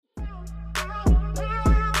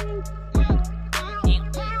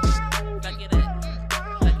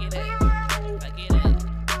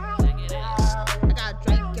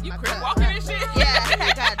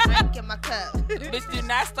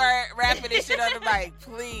not start rapping this shit on the mic,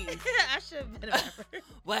 please. I should have been a rapper.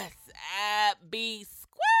 What's up, B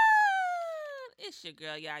Squad? It's your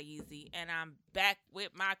girl, Yeezy, and I'm back with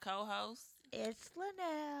my co-host. It's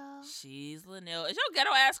Linnell. She's Linnell. Is your ghetto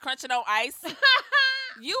ass crunching on ice?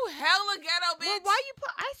 You hella ghetto, bitch. Well, why you put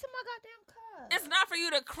ice in my goddamn cup? It's not for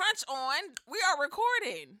you to crunch on. We are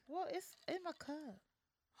recording. Well, it's in my cup.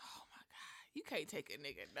 Oh my god, you can't take a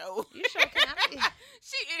nigga no. You sure can.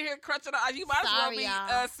 She in here crunching on ice. You might Sorry, as well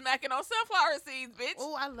y'all. be smacking on sunflower seeds, bitch.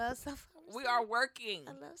 Oh, I love sunflower seeds. We are working.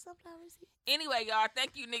 I love sunflower seeds. Anyway, y'all,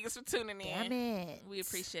 thank you niggas for tuning in. Damn it. We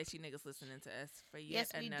appreciate you niggas listening to us for yet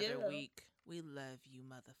Yes, we another do. week. We love you,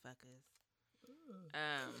 motherfuckers.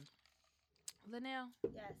 Linnell,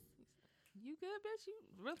 Yes. you good, bitch? You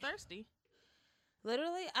real thirsty.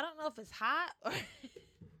 Literally, I don't know if it's hot or...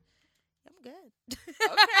 I'm good.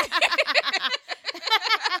 Okay.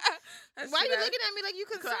 Why you looking at me like you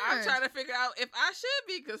concerned? I'm trying to figure out if I should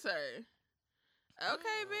be concerned.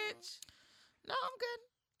 Okay, bitch. No, I'm good.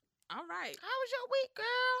 All right. How was your week,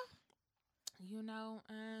 girl? You know,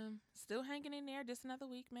 still hanging in there. Just another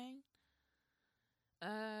week, man.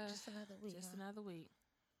 Just another week. Just huh? another week.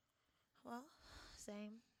 Well,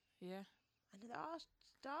 same. Yeah. And they're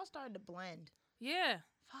all starting to blend. Yeah.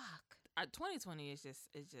 Fuck. 2020 is just,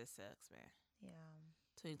 it just sucks, man. Yeah.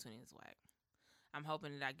 2020 is whack. I'm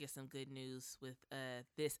hoping that I get some good news with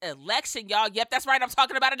this election, y'all. Yep, that's right. I'm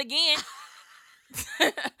talking about it again.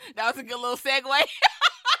 That was a good little segue.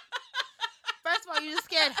 First of all, you just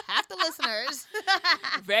scared half the listeners.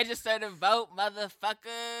 Register to vote, motherfuckers.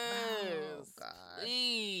 Oh, God.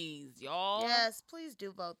 Please, y'all. Yes, please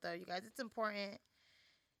do vote, though, you guys. It's important.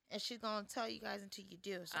 And she's going to tell you guys until you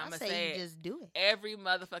do. So I'ma I say say it you just do it. Every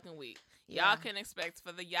motherfucking week. Yeah. Y'all can expect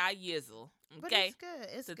for the yizzle, But okay, it's good.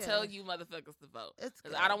 It's to good. tell you motherfuckers to vote. It's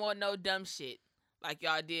good. Because I don't want no dumb shit like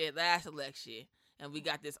y'all did last election. And we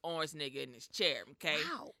got this orange nigga in this chair, okay?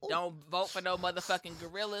 Wow. Ooh. Don't vote for no motherfucking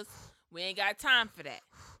gorillas. We ain't got time for that.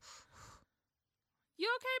 You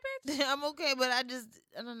okay, bitch? I'm okay, but I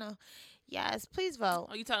don't know. Yes, please vote.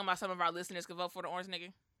 Oh, you talking about some of our listeners could vote for the orange nigga?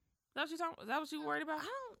 Is that what you talking? Is that what you worried about?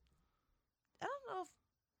 I don't know if.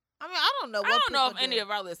 I mean, I don't know. I What don't know if people any do.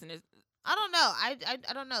 of our listeners. I don't know.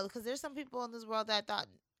 I don't know because there's some people in this world that I thought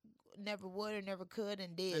never would or never could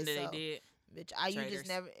and did. And then so, they did. Bitch, Traitors.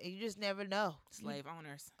 you just never know. Slave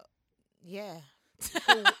owners. Yeah.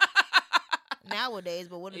 Nowadays,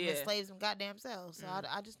 but would have Yeah. been slaves them goddamn selves. So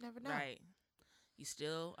I just never know. Right. You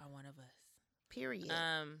still are one of us. Period.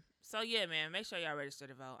 So yeah, man, make sure y'all register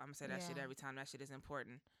to vote. I'm gonna say that shit Yeah. every time. That shit is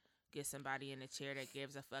important. Get somebody in the chair that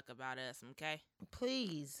gives a fuck about us, okay?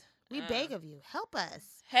 Please, we beg of you, help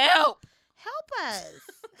us. Help! Help us.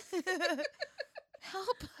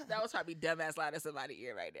 Help us. That was probably dumbass line to somebody's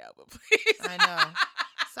ear right now, but please. I know.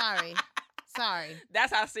 Sorry.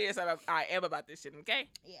 That's how serious I am about this shit, okay?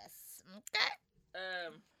 Yes.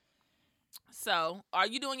 Okay. So, are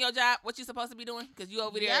you doing your job? What you supposed to be doing? Because you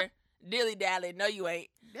over there Yep. dilly-dally. No, you ain't.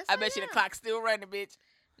 Yes, I bet you the am. clock's still running, bitch.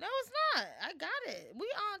 No, it's not. I got it. We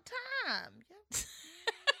on time. Yep.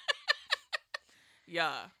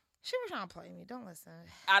 Yeah. She was trying to play me. Don't listen.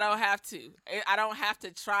 I don't have to. I don't have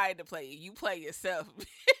to try to play you. You play yourself,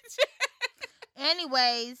 bitch.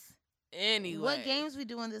 Anyways. Anyway. What games we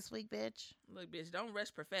doing this week, bitch? Look, bitch, don't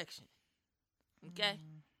rush perfection. Okay?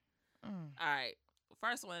 Mm. All right.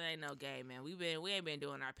 First one ain't no game, man. We ain't been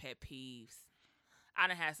doing our pet peeves. I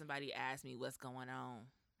done had somebody ask me what's going on.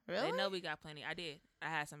 Really? They know we got plenty. I did. I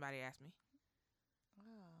had somebody ask me.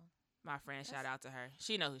 Wow. My friend, shout out to her.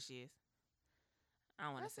 She know who she is. I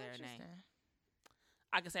don't want to say her name.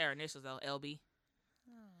 I can say her initials though. LB.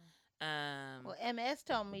 Oh. Um. Well, MS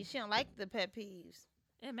told me she don't like the pet peeves.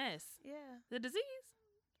 MS. Yeah. The disease.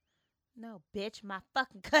 No, bitch, my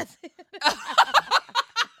fucking cousin.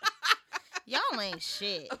 Y'all ain't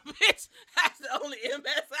shit. Bitch, that's the only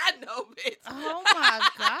MS I know, bitch. Oh my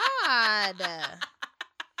God.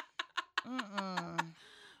 Mm-mm.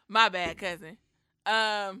 My bad, cousin.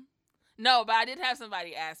 No, but I did have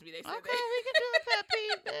somebody ask me. They said Okay, we can do a pet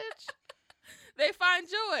peeve, bitch. they find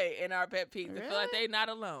joy in our pet peeves. They feel like Really? they're not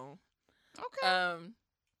alone. Okay.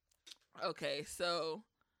 Okay, so,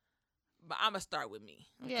 but I'm gonna start with me.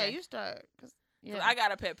 Okay? Yeah, you start. 'Cause, 'Cause yeah. I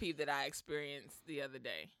got a pet peeve that I experienced the other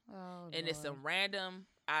day, Oh, and it's Lord. some random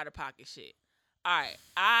out of pocket shit. All right,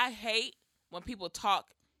 I hate when people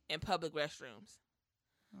talk in public restrooms.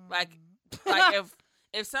 Like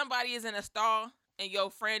if somebody is in a stall and your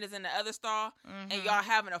friend is in the other stall and y'all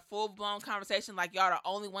having a full blown conversation like y'all the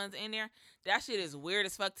only ones in there, that shit is weird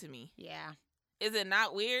as fuck to me. Yeah, Is it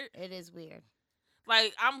not weird? it is weird.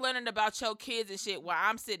 Like, I'm learning about your kids and shit while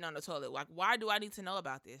I'm sitting on the toilet. Like, why do I need to know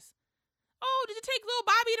about this? oh, did you take little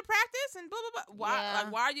Bobby to practice and blah blah blah? Why? Yeah.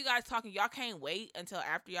 Like, why are you guys talking? Y'all can't wait until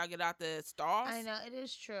after y'all get out the stalls. I know, it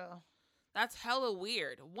is true. That's hella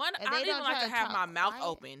weird. One, And I they don't even don't like try to to have talk my mouth quiet.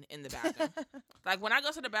 open in the bathroom. Like when I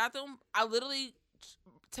go to the bathroom, I literally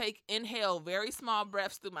inhale very small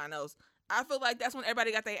breaths through my nose. I feel like that's when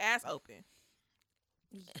everybody got their ass open.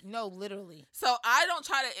 No, literally. So I don't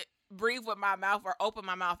try to breathe with my mouth or open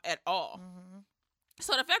my mouth at all. Mm-hmm.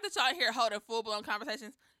 So the fact that y'all here holding full blown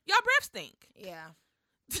conversations, y'all breath stink. Yeah.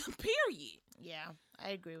 Period. Yeah.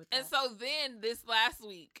 I agree with that. And so then this last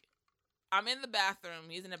week, I'm in the bathroom,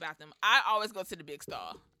 using the bathroom. I always go to the big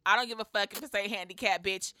stall. I don't give a fuck if it's a handicap,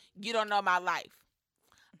 bitch. You don't know my life.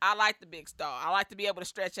 I like the big stall. I like to be able to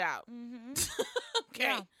stretch out. Mm-hmm. Okay.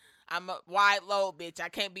 Yeah. I'm a wide load, bitch. I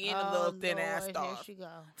can't be in a little thin ass Lord, stall. Here she go.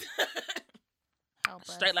 Help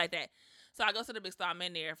us. Straight like that. So I go to the big stall. I'm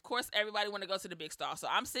in there. Of course, everybody want to go to the big stall. So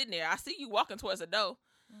I'm sitting there. I see you walking towards the door.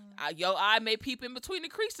 Your eye may peep in between the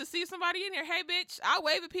crease to see somebody in here. Hey, bitch. I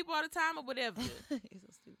wave at people all the time or whatever. You're so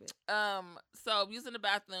stupid. So I'm using the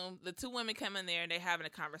bathroom. The two women come in there and they having a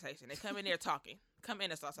conversation. They come in there talking. Come in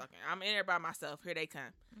and start talking. I'm in there by myself. Here they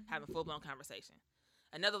come, having full blown conversation.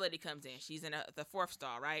 Another lady comes in. She's in the fourth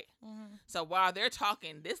stall, right? Mm-hmm. So while they're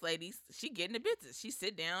talking, this lady, she getting the business. She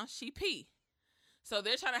sit down, she pee. So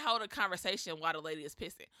they're trying to hold a conversation while the lady is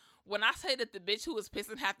pissing. When I say that the bitch who was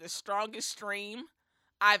pissing had the strongest stream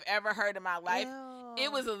I've ever heard in my life,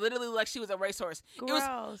 it was literally like she was a racehorse. Gross. It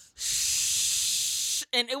was shh,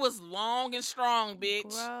 and it was long and strong, bitch.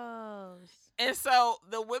 Gross. And so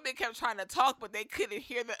the women kept trying to talk, but they couldn't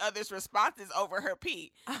hear the others' responses over her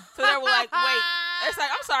pee. So they were like, wait. It's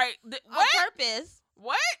like, I'm sorry. What? On purpose.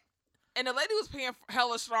 What? And the lady was peeing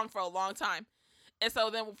hella strong for a long time. And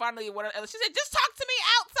so then finally, she said, just talk to me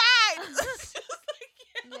outside.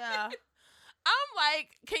 Yeah. I'm like,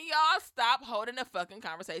 can y'all stop holding a fucking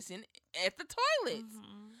conversation at the toilets?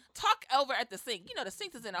 Mm-hmm. Talk over at the sink. You know, the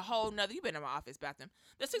sink is in a whole nother, you've been in my office bathroom.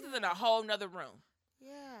 The sink is in a whole nother room.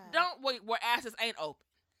 Yeah. Don't wait where asses ain't open.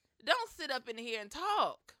 Don't sit up in here and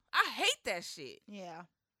talk. I hate that shit. Yeah.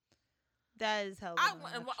 That is hell.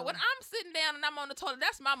 When I'm sitting down and I'm on the toilet,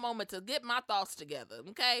 that's my moment to get my thoughts together,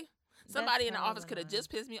 okay? Somebody in the office could have just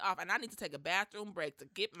pissed me off, and I need to take a bathroom break to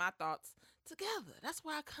get my thoughts together. That's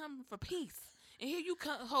why I come for peace. And here you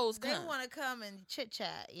hoes come. They want to come and chit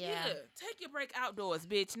chat. Yeah. Take your break outdoors,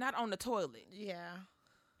 bitch, not on the toilet. Yeah.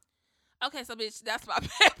 Okay, so bitch, that's my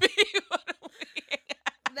pet peeve of the week.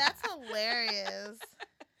 That's hilarious.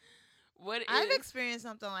 What I've experienced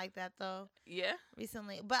something like that though. Yeah.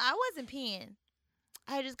 Recently, but I wasn't peeing.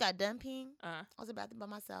 I had just got done peeing. Uh. I was in the bathroom by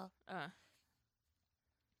myself.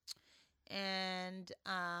 And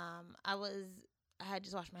I had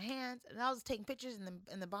just washed my hands, and I was taking pictures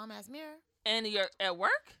in the bomb ass mirror. And you're at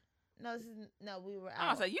work? We were out. I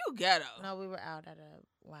was like, you ghetto. No, we were out at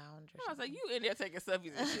a lounge or I was like, something. you in there taking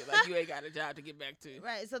selfies and shit, like you ain't got a job to get back to.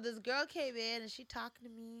 Right. So this girl came in and she talking to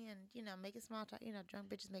me and making small talk. Drunk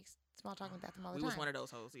bitches make small talk in the bathroom all the time. We was one of those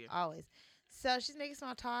hoes here. Always. So she's making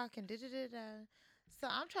small talk and da-da-da-da. So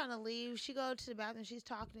I'm trying to leave. She go to the bathroom. She's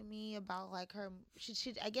talking to me about like her. She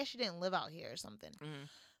I guess she didn't live out here or something. Mm-hmm.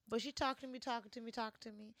 But she talking to me.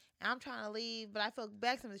 And I'm trying to leave, but I feel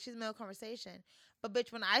back something. She's in the middle of conversation. But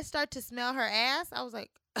bitch, when I start to smell her ass, I was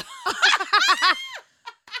like, bitch,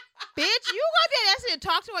 you gonna be asking to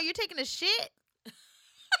talk to her while you're taking a shit in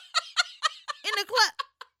the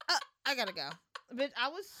club? I gotta go. Bitch, I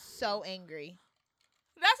was so angry.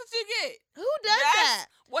 That's what you get. Who does that?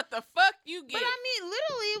 What the fuck you get? But I mean,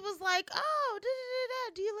 literally, it was like, oh,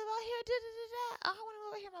 da-da-da-da. Do you live out here? Da-da-da-da. Oh, I want to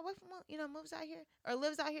move out here. My wife, moves out here or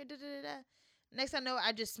lives out here. Da-da-da-da. Next thing I know,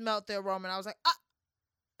 I just smelled the aroma, and I was like, ah.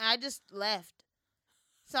 And I just left.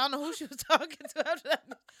 So I don't know who she was talking to after that.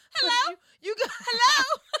 Hello? You got hello?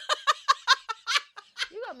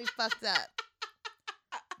 You got me fucked up.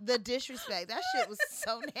 The disrespect. That shit was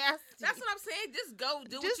so nasty. That's what I'm saying. Just go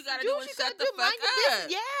do what Just you gotta do do what and you shut gotta the do. fuck Mind your up.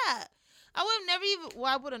 business. Yeah. I would have never even.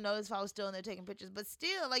 Well, I would have noticed if I was still in there taking pictures. But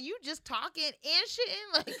still, like, you just talking and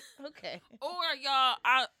shitting. Like, okay. Or y'all,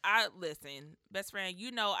 I listen, best friend.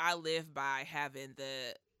 I live by having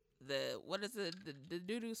the what is it? The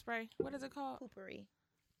doo-doo spray. What is it called? Poopery.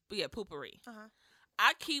 But yeah, poopery. Uh-huh.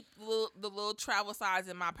 I keep the little travel size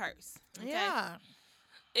in my purse. Okay? Yeah.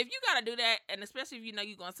 If you gotta do that, and especially if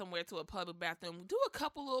you're going somewhere to a public bathroom, do a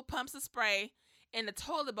couple little pumps of spray in the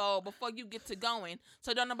toilet bowl before you get to going,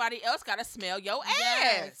 so don't nobody else gotta smell your ass.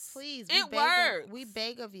 Yes, please. It works. We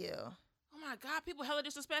beg of you. Oh my God, people hella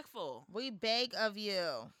disrespectful. We beg of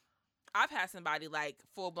you. I've had somebody like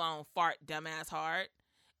full blown fart dumbass hard.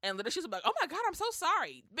 And literally she's like, oh my God, I'm so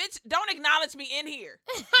sorry. Bitch, don't acknowledge me in here.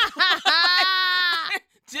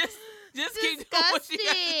 Just keep doing what you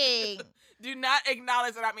gotta Disgusting. do. Do not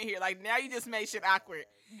acknowledge that I'm in here. Like, now you just made shit awkward.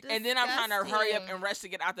 And then I'm trying to hurry up and rush to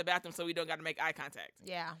get out the bathroom so we don't got to make eye contact.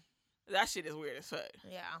 Yeah. That shit is weird as fuck.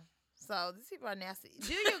 Yeah. So these people are nasty.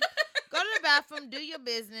 Go to the bathroom, do your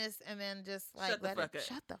business, and then just like Shut the fuck up.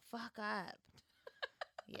 shut the fuck up.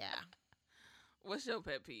 Yeah. What's your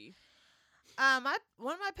pet peeve?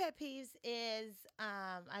 One of my pet peeves is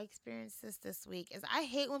I experienced this week is I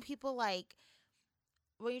hate when people like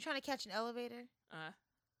when you're trying to catch an elevator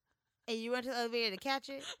and you run to the elevator to catch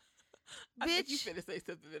it. I think you Bitch, finna say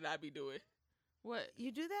something that I be doing. What?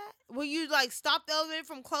 you do that? Will you like stop the elevator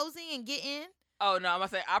from closing and get in? Oh no, I'm gonna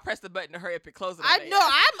say I press the button to hurry up and close it. I know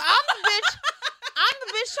I'm the bitch. I'm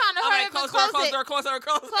the bitch trying to hurry up and close it. Close door.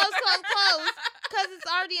 Close. Because it's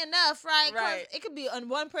already enough, right? Right. It could be on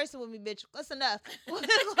one person with me, bitch. That's enough.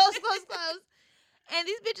 Close. And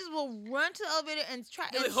these bitches will run to the elevator and try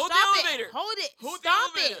and Hold stop the it. elevator. Hold it. Hold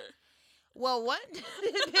Stop the it. elevator. Well, what?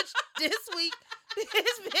 this week,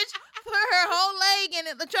 this bitch put her whole leg in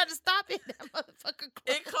it to try to stop it. That motherfucker closed.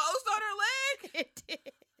 It closed on her leg? It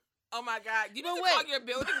did. Oh my God. You need But to wait. call your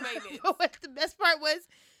building maintenance. But what the best part was,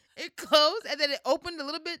 it closed and then it opened a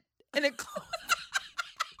little bit and it closed.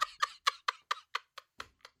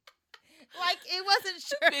 Like it wasn't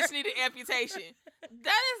sure. Bitch needed amputation.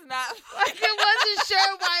 That is not Like it wasn't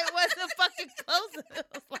sure why it wasn't fucking closing. It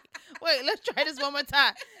was like, wait, let's try this one more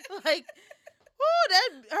time. Like, whoo,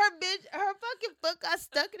 her fucking foot got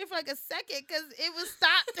stuck in it for like a second because it was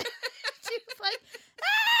stopped. She was like,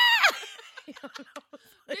 ah! I don't know.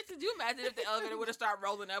 Bitch, did you imagine if the elevator would have started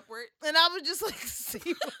rolling upward? And I was just like, see.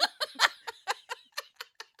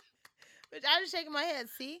 Bitch, I was shaking my head.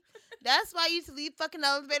 See, that's why you used to leave fucking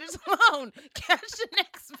elevators alone. Catch the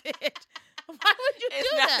next bitch. Why would you It's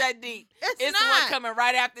do not that? that deep. It's It's not. the one coming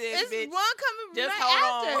right after this, It's bitch. one coming Just right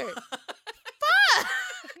hold after. on.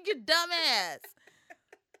 Fuck, you dumbass.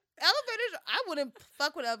 Elevators, I wouldn't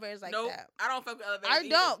fuck with elevators like Nope, that. I don't fuck with elevators I either.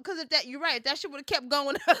 don't, because if that, you're right. If that shit would have kept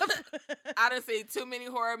going up. I done seen too many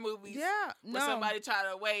horror movies Yeah, where somebody try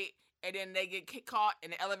to wait and then they get caught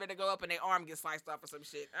and the elevator go up and their arm gets sliced off or some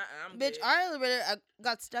shit. I'm Bitch, good. our elevator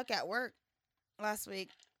got stuck at work last week,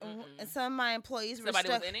 Mm-mm. and some of my employees were Somebody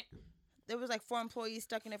stuck. was in it? There was like 4 employees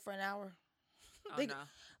stuck in it for an hour. Oh, They- no.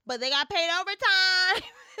 But they got paid overtime.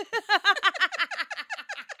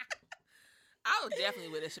 I would definitely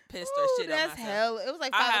would have pissed or Ooh, shit on that's myself. hell. It was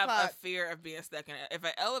like I 5 have o'clock. a fear of being stuck in it. If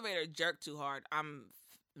an elevator jerked too hard, I'm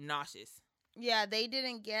nauseous. Yeah, they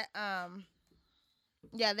didn't get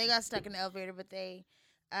yeah, they got stuck in the elevator, but they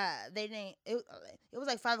didn't it was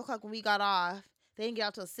like 5 o'clock when we got off. They didn't get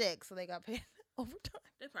out till 6, so they got paid overtime.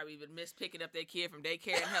 They probably even missed picking up their kid from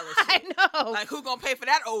daycare and hella I shit. know. Like, who gonna pay for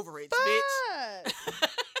that overage, bitch? Fuck.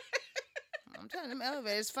 I'm telling them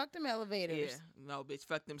elevators, fuck them Yeah. elevators. No, bitch,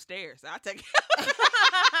 fuck them stairs. I'll take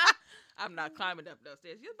I'm not climbing up those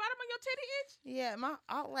stairs. You bottom of your titty itch? Yeah,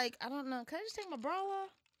 I don't know. Can I just take my bra off?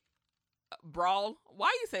 Brawl?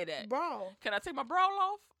 Why you say that? Bra. Can I take my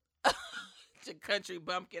brawl off? Your country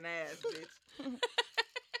bumpkin ass, bitch.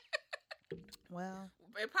 Well,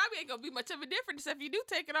 It probably ain't gonna be much of a difference if you do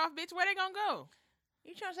take it off, bitch. Where they gonna go?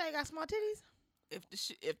 you trying to say I got small titties?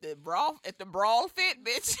 If the brawl fit,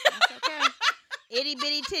 bitch. That's okay. Itty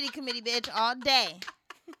bitty titty committee, bitch, all day.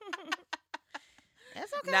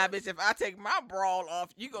 That's okay. Nah, bitch. If I take my brawl off,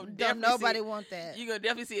 you gonna Don't definitely nobody see, want that. you gonna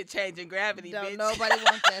definitely see a change in gravity, Don't bitch. nobody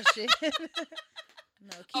want that shit.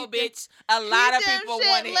 No, Oh, keep them- bitch. A lot of them people shit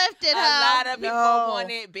want it. lifted, A huh? lot of people No. want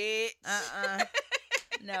it, bitch.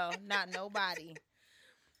 No, not nobody.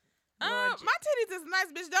 My titties is nice,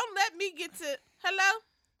 bitch. Don't let me get to hello.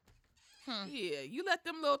 Hmm. Yeah, you let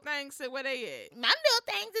them little things sit where they at. My little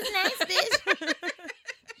things is nice, bitch.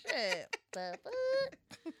 Shit. The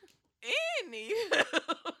fuck? Any.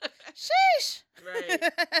 Sheesh. Right.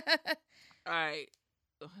 All right.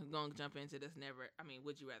 I'm gonna jump into this.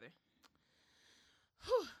 Would you rather?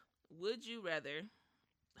 Would you rather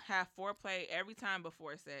have foreplay every time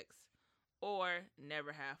before sex, or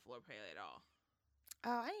never have foreplay at all?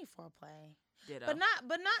 Oh, I need foreplay, Ditto. but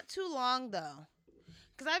not too long though.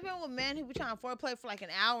 Cause I've been with men who be trying to foreplay for like an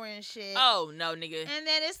hour and shit. Oh no, nigga. And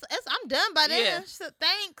then it's I'm done by then. Yeah. So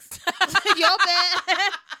thanks. Your bad.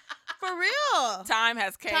 For real. Time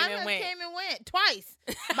has came Time and has went. came and went twice.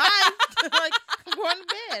 Bye. Like I'm going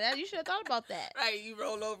to bed. You should have thought about that. Right, you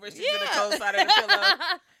roll over and she's Yeah. in the cold side of the pillow.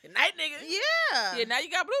 Good night, nigga. Yeah. Yeah, now you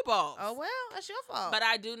got blue balls. Oh well, that's your fault. But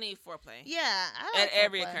I do need foreplay. Yeah, I like At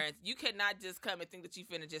every foreplay. occurrence. You cannot just come and think that you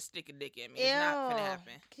finna just stick a dick in me. Ew. It's not finna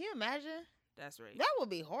happen. Can you imagine? That's right. That would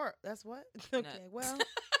be horrible. That's what? Okay, well.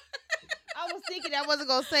 I was thinking I wasn't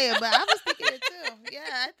gonna say it, but I was thinking it too.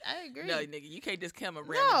 Yeah, I agree. No, nigga, you can't just come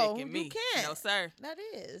around dick and me. You can't. No, sir. That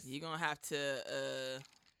is. You gonna have to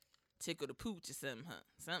tickle the pooch or something, huh?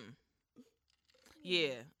 Something.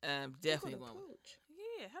 Yeah, definitely going.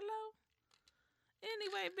 Yeah, hello.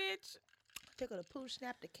 Anyway, bitch. Tickle the pooch,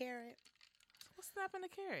 snap the carrot. What's snapping the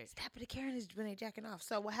carrot? Snapping the carrot is when they jacking off.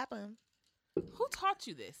 So what happened? Who taught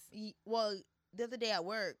you this? Well, the other day at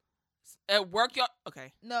work. At work, y'all.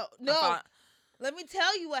 Okay. No. Let me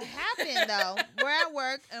tell you what happened though. We're at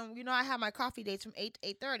work, and you know I have my coffee dates from 8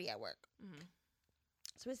 to 8:30 at work. Mm-hmm.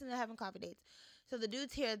 So we're sitting there having coffee dates. So the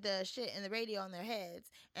dudes hear the shit in the radio on their heads,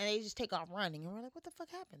 and they just take off running. And we're like, what the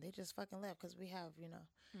fuck happened? They just fucking left because we have,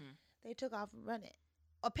 They took off running.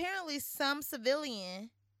 Apparently, some civilian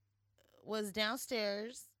was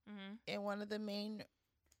downstairs in one of the main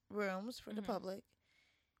rooms for the public,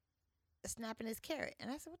 snapping his carrot.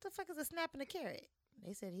 And I said, what the fuck is a snapping a carrot?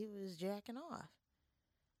 They said he was jacking off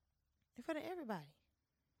in front of everybody.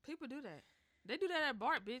 People do that. They do that at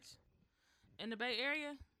BART, bitch. In the Bay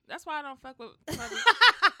Area. That's why I don't fuck with public.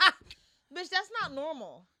 Bitch, that's not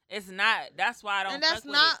normal. It's not. That's why I don't fuck with it.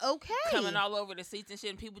 And that's not okay. Coming all over the seats and shit,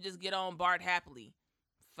 and people just get on BART happily.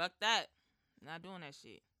 Fuck that. Not doing that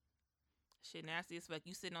shit. Shit nasty as fuck.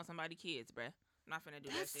 You sitting on somebody's kids, bruh. I'm not finna do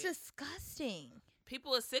that shit. That's disgusting.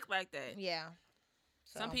 People are sick like that. Yeah.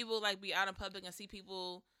 So. Some people like be out in public and see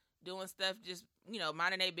people doing stuff just,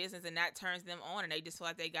 minding their business, and that turns them on, and they just feel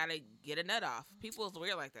like they gotta get a nut off. People is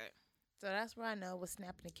weird like that. So that's where I know what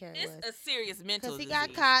snapping the carrot was. It's a serious mental disease. Because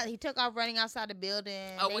he got caught. He took off running outside the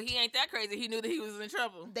building. Oh, well, he ain't that crazy. He knew that he was in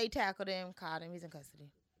trouble. They tackled him, caught him. He's in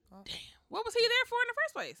custody. Oh. Damn. What was he there for in the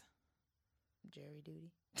first place? Jury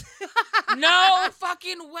duty. No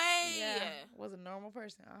fucking way. Yeah. Was a normal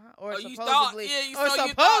person. Or supposedly. supposedly. You thought, yeah, or so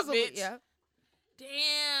supposedly. You thought, bitch. Yeah.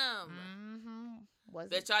 Damn. Was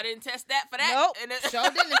Bet it? y'all didn't test that for that? Nope. Sure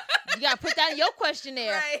didn't. You got to put that in your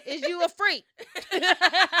questionnaire. Right. Is you a freak? Add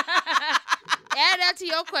that to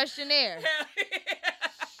your questionnaire.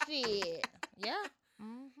 Shit. Yeah.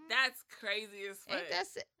 That's crazy as fuck. Ain't that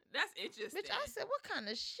sick? That's interesting. Bitch, I said, what kind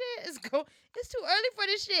of shit is going? It's too early for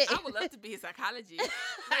this shit. I would love to be a psychologist.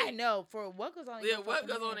 I know. For what goes on in your what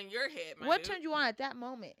goes head. on in your head, my What dude? turned you on at that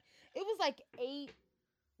moment? It was like 8:15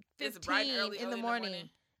 It's bright and early in the in morning.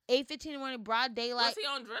 8:15 in the morning, broad daylight. Was he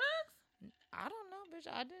on drugs? I don't know, bitch.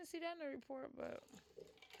 I didn't see that in the report, but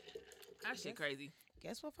That shit crazy.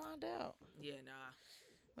 guess we'll find out Yeah, nah.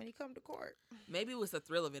 when you come to court. Maybe it was the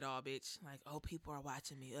thrill of it all, bitch. Like, oh, people are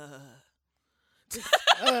watching me. All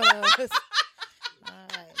right,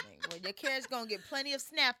 nigga. Well, your carrot's gonna get plenty of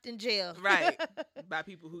snapped in jail. Right. By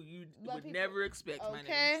people who you By would people. never expect, my nigga.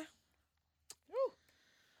 Okay. Whew.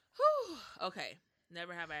 Whew. Okay.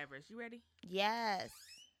 Never have I ever. You ready? Yes.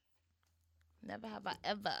 Never have I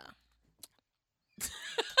ever.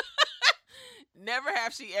 Never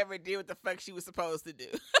have she ever did what the fuck she was supposed to do.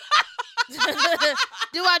 Do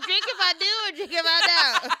I drink if I do or drink if I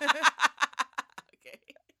don't? Okay.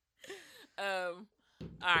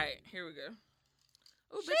 All right, here we go.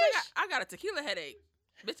 Oh, bitch, I got a tequila headache.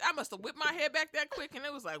 Bitch, I must have whipped my head back that quick, and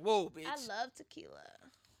it was like, whoa, bitch. I love tequila.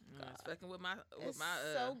 It's fucking with my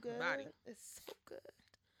so good. body. It's so good.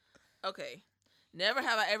 Okay. Never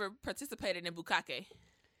have I ever participated in bukkake.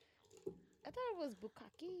 I thought it was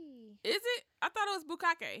bukkake. Is it? I thought it was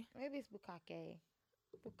bukkake. Maybe it's bukkake.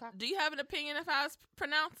 Bukkake. Do you have an opinion of how it's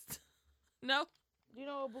pronounced? No? Do you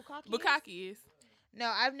know what bukkake is? Bukkake is.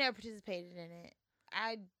 No, I've never participated in it.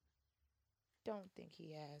 I don't think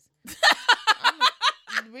he has.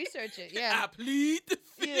 Research it, yeah. I plead the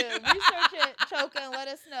fifth. Yeah, research it, Choke, and let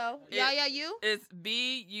us know. Yeah, you? It's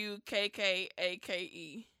Bukkake.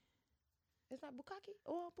 It's not bukkake?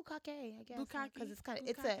 Oh, bukkake, I guess. Bukkake. Because it's kind of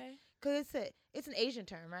it's an Asian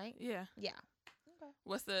term, right? Yeah. Yeah. Okay.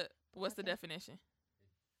 What's the definition?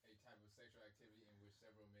 A type of sexual activity in which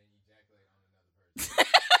several men ejaculate on another person.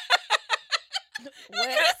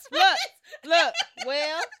 Well, look.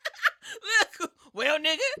 Well, Look. Well,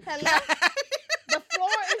 nigga. hello. The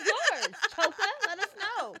floor is yours, Choka. Let us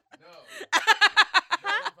know. No.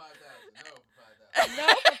 No for 5,000. No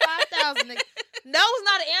for 5,000. No is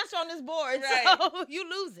not an answer on this board, Right. so you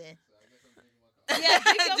losing. So I guess I'm drinking my coffee. Yeah,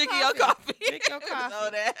 drink Drinking your your coffee. Drink your coffee. Know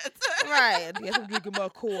that. Right. I guess I'm drinking my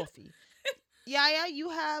coffee. Yeah, you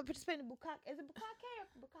have participated in bukkake. Is it bukkake or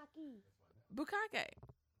bukkake? Bukkake.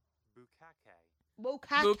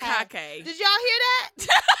 Bukkake. Bukkake. Did y'all hear that?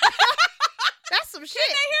 That's some shit.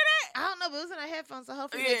 Did they hear that? I don't know, but it was in our headphones, so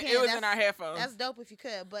hopefully Yeah, they can. it was that's, in our headphones. That's dope if you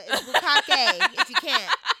could, but it's bukkake if you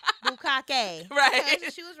can't. Bukkake. Right. Okay,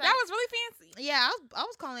 she was right. That was really fancy. Yeah, I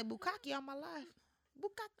was calling it bukkake all my life.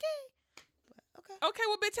 Bukkake. But Okay. Okay,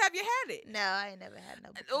 well, bitch, have you had it? No, I ain't never had no.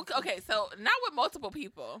 Okay, so not with multiple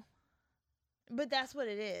people. But that's what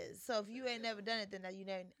it is. So if you ain't never done it, then you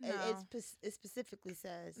know No. it specifically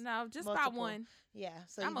says No, just multiple. by one. Yeah.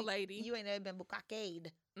 So I'm a you- lady. You ain't never been bukkake.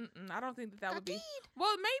 I don't think that would be. Bukkake.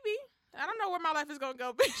 Well, maybe. I don't know where my life is gonna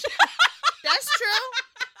go, bitch. That's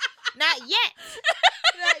true. Not yet.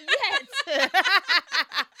 Not yet.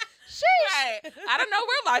 Sheesh. Right. I don't know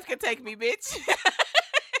where life can take me, bitch.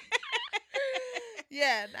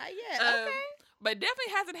 Yeah, not yet. Um, Okay. But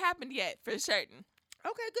definitely hasn't happened yet, for certain.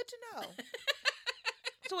 Okay, good to know.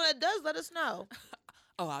 So when it does, let us know.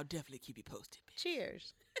 Oh, I'll definitely keep you posted, bitch.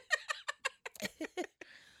 Cheers.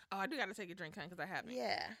 Oh, I do gotta take a drink, huh? Because I haven't.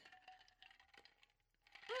 Yeah.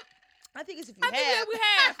 I think it's if you I think have. we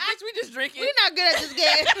have. Bitch, we just drinking. We're not good at this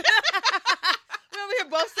game. We're over here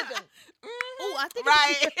both sipping. Mhm. Ooh, I think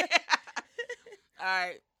Right. it's- All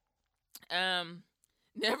right.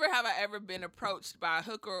 Never have I ever been approached by a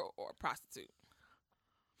hooker or a prostitute.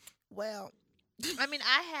 Well, I mean,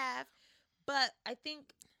 I have, but I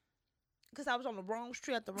think because I was on the wrong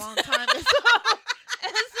street at the wrong time, and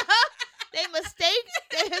so they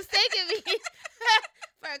mistaken me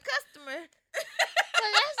for a customer. So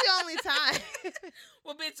that's the only time.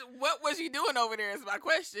 Well, bitch, what was you doing over there is my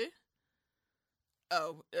question.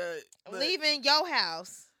 Oh, look. Leaving your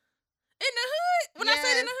house. In the hood? When I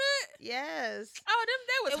said in the Yes. hood? Yes. Oh,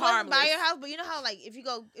 that was It wasn't harmless. by your house, but you know how like if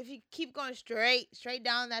you keep going straight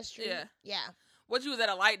down that street. Yeah. Yeah. What, you was at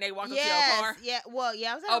a light and they walked up to your Yes. car? Yeah. Well,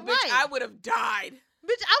 yeah, I was at Oh, a bitch, light. I would have died.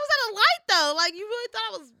 Bitch, I was at a light though. Like you really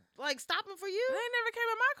thought I was like stopping for you? They never came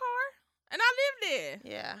in my car. And I lived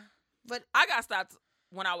there. Yeah. But I got stopped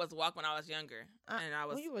when I was younger. And I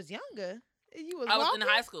was when you was younger, you was I was walking? in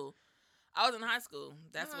high school.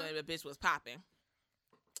 That's Uh-huh. when the bitch was popping.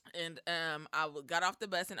 And got off the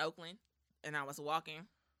bus in Oakland, and I was walking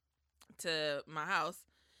to my house,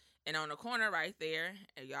 and on the corner right there,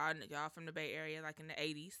 and y'all from the Bay Area, like in the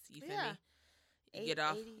 80s, you feel Yeah. me? You get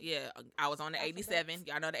off, 80s. yeah. I was on the Alphabets. 87.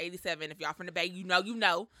 Y'all know the 87. If y'all from the Bay, you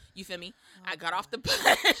know. You feel me? I got Oh, off the bus.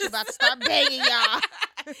 She about to start banging y'all.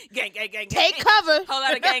 gang. Take cover. Whole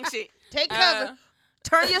lot of gang shit. Take cover. Uh,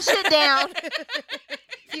 Turn your shit down.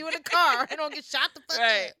 If you in the car, you don't get shot the fuck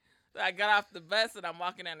Right. up. So I got off the bus and I'm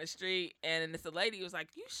walking down the street, and this lady was like,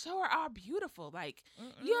 "You sure are beautiful. Like,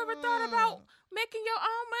 you ever thought about making your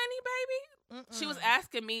own money, baby?" She was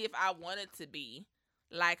asking me if I wanted to be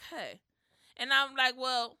like her, and I'm like,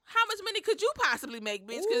 "Well, how much money could you possibly make,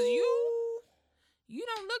 bitch? Because you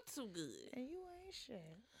don't look too good." And you ain't shit.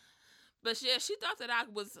 But yeah, she thought that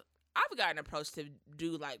I've gotten approached to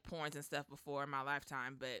do like porns and stuff before in my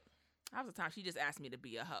lifetime, but that was the time she just asked me to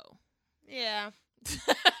be a hoe. Yeah,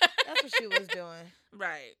 that's what she was doing.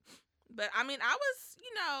 Right. But I mean, I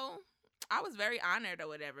was very honored or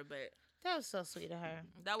whatever, but That was so sweet of her.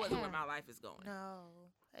 that wasn't where my life is going. No,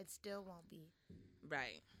 it still won't be.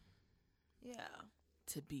 Right. Yeah.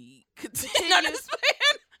 To be continued. I'm just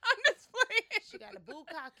playing. She got a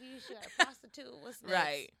bukkake. She got a prostitute. What's next?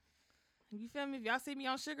 Right. You feel me? If y'all see me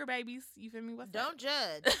on Sugar Babies, you feel me? What's Don't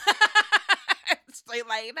judge. Straight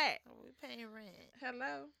like that. We paying rent.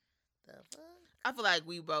 Hello. The fuck? I feel like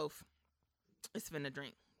we both. It's finna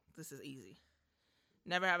drink. This is easy.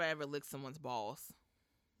 Never have I ever licked someone's balls.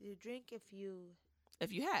 You drink if you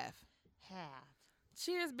If you have. have.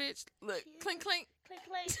 Cheers, bitch. Look. Cheers. Clink, clink. Click,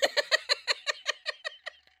 click.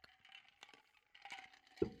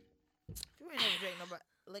 You ain't never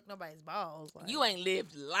lick nobody's balls. Like, You ain't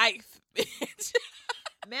lived life, bitch.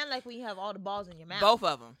 man, like when you have all the balls in your mouth. Both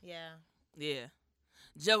of them. Yeah. Yeah.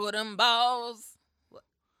 Juggle them balls.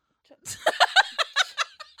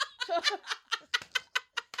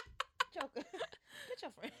 Joker. Get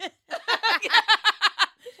your friend.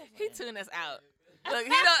 He tuned us out. Look, he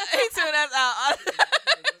tuned us out.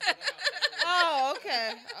 Oh,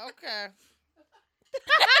 okay. Okay.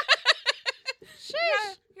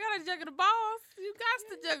 Sheesh. You gotta juggle the balls. You got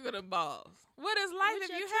to juggle the balls. What is life With if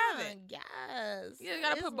your you haven't? tongue, Yes. You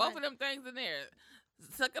gotta It's put both like- of them things in there.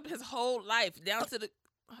 Suck up his whole life down to the.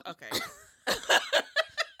 Okay.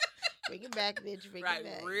 Bring it back, bitch. Bring Right, it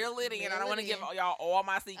back. reel it in. I Reel don't want to it give in. y'all all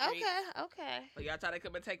my secrets. Okay. Okay. But y'all try to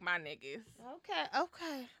come and take my niggas.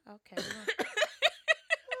 Okay.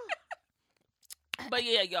 But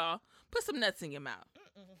yeah, y'all, put some nuts in your mouth.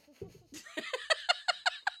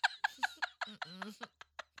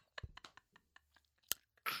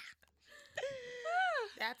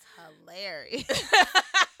 That's hilarious.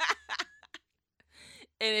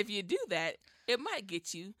 And if you do that, it might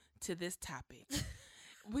get you to this topic.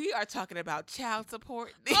 We are talking about child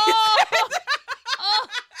support.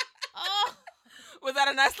 Oh. Was that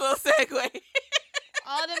a nice little segue?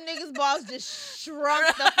 All them niggas' balls just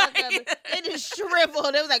shrunk the fuck up. They just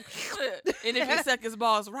shriveled. It was like, and if you suck his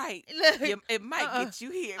balls right, look, it might get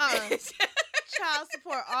you here, bitch. child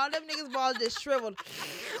support. All them niggas' balls just shriveled.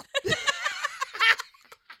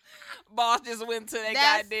 Balls just went to that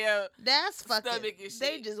That's- goddamn That's fucking. stomach and shit.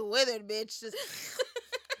 They just withered, bitch. Just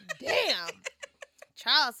damn.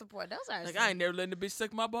 Child support. Those are Like, some- I ain't never letting the bitch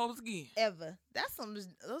suck my balls again. ever. That's some.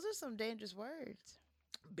 Those are some dangerous words.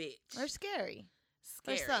 Bitch. They're scary.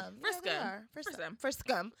 Scary. For some. For Yeah, they scum. are. For For some. some. For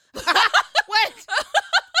scum. What?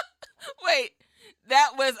 Wait,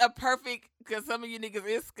 that was a perfect, because some of you niggas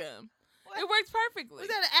is scum. What? It works perfectly. Was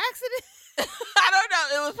that an accident? I don't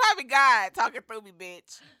know. It was probably God talking through me,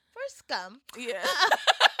 bitch. For scum. Yeah.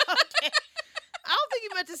 Okay. I don't think you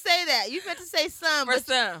meant to say that. You meant to say some. For But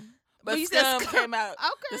some. But you said scum scum. came out.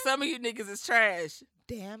 Okay. The some of you niggas is trash.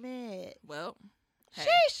 Damn it. Well, hey.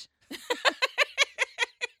 Sheesh.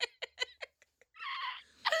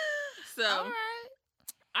 So, All right.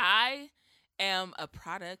 I am a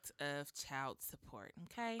product of child support,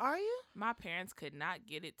 okay? Are you? My parents could not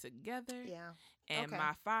get it together. Yeah. And Okay.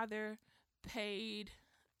 my father paid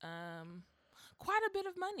quite a bit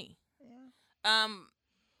of money Yeah.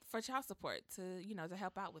 for child support to, to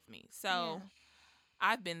help out with me. So Yeah.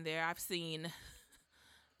 I've been there. I've seen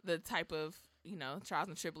the type of, trials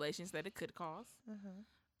and tribulations that it could cause.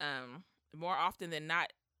 Mhm. More often than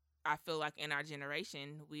not, I feel like in our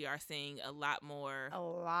generation, we are seeing a lot more A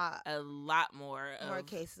lot. more More of,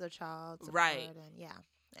 cases of child support. Right. And yeah.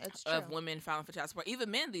 It's true. of women filing for child support.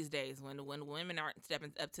 Even men these days, when women aren't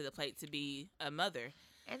stepping up to the plate to be a mother.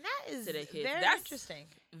 And that is to the kids. very That's interesting.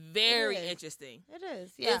 Very is. interesting. It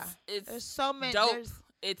is. Yeah. It's There's so many. dope. There's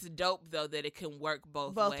It's dope though that it can work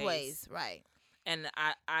both ways. Right. And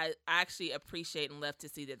I actually appreciate and love to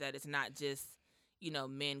see that it's not just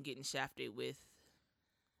men getting shafted with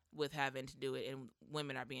having to do it, and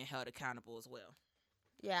women are being held accountable as well.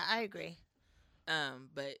 Yeah, I agree.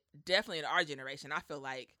 But definitely in our generation, I feel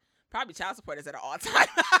like probably child support is at an all-time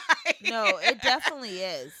high. No, it definitely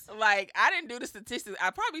is. Like, I didn't do the statistics. I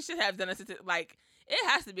probably should have done a statistic. Like, it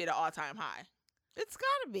has to be at an all-time high. It's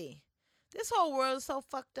gotta be. This whole world is so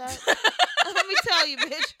fucked up. Let me tell you,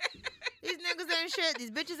 bitch. These niggas ain't shit.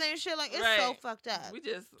 These bitches ain't shit. Like, it's so Right. fucked up. We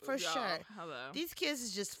just For y'all, sure. Hello. These kids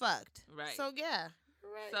is just fucked. Right. So yeah.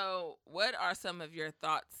 Right. So, what are some of your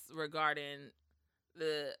thoughts regarding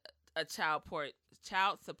a child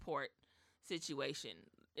support situation?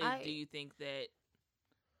 Do you think that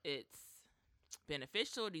it's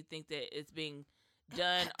beneficial? Do you think that it's being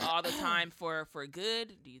done all the time for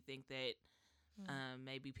good? Do you think that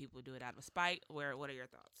maybe people do it out of spite? What are your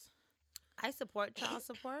thoughts? I support child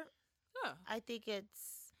support. Oh. I think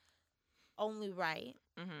it's only right.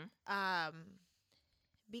 Mm-hmm.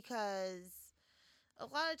 Because a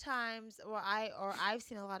lot of times, I've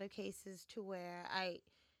seen a lot of cases to where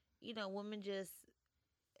women just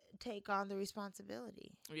take on the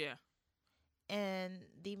responsibility, Yeah. and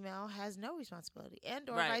the male has no responsibility, and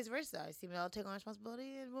or Right. vice versa. I see male take on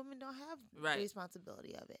responsibility, and women don't have Right. the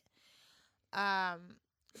responsibility of it.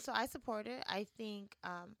 So I support it. I think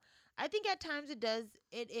at times it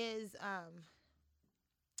is.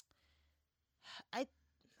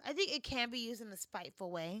 I think it can be used in a spiteful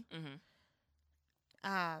way. Mm-hmm.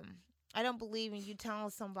 I don't believe in you telling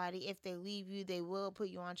somebody if they leave you, they will put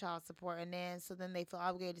you on child support, and then they feel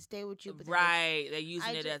obligated to stay with you. But then Right. They're using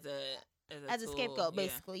I it just- as a tool. scapegoat, Yeah.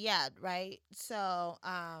 basically. Yeah, right. So,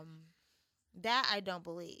 that I don't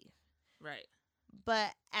believe. Right.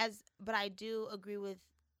 But I do agree with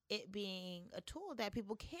it being a tool that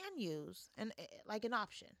people can use and like an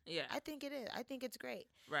option. Yeah. I think it is. I think it's great.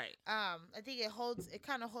 Right. I think it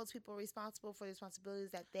kind of holds people responsible for the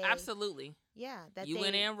responsibilities that they Absolutely. that You they,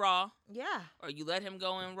 went in raw, yeah, or you let him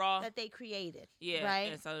go in raw. that they created. Yeah,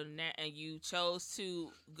 right. and so and you chose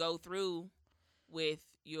to go through with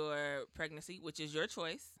your pregnancy, which is your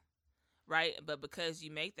choice, right? But because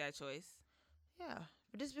you make that choice, Yeah,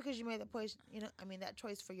 but just because you made that choice, that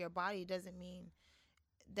choice for your body doesn't mean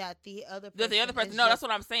that the other person. the other person. is No, that's just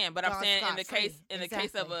what I'm saying. But I'm gone saying in the scot-free.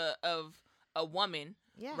 case of a woman,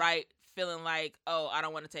 yeah, right, feeling like, oh, I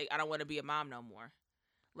don't want to be a mom no more.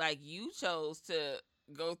 Like, you chose to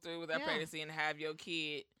go through with that Yeah. pregnancy and have your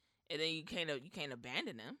kid, and then you can't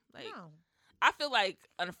abandon them. Like, no. I feel like,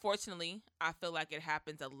 unfortunately, it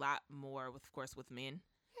happens a lot more, of course, with men.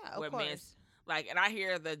 Yeah, where of men- course. Like, and I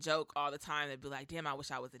hear the joke all the time. They'd be like, damn, I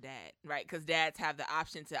wish I was a dad, right? Because dads have the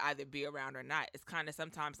option to either be around or not. It's kind of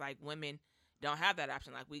sometimes like women don't have that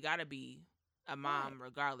option. Like, we got to be a mom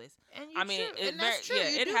regardless. And I mean, that's true. You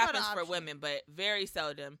it do have the happens for option. women, but very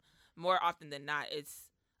seldom. More often than not, it's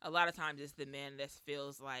a lot of times it's the men that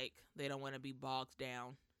feels like they don't want to be bogged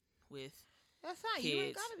down with That's fine. You ain't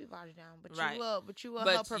kids. gotta be body down, but Right. you will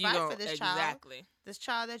But help you provide gon- for this child. exactly. This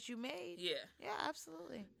child that you made. Yeah. Yeah,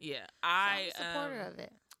 absolutely. Yeah. So I'm a I supporter of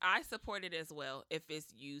it. I support it as well if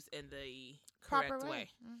it's used in the Proper correct way. way.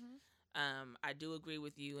 Mm-hmm. I do agree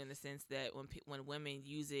with you in the sense that when women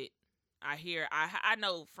use it, I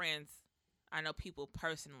know friends, I know people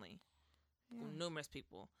personally, Yeah. numerous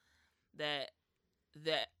people that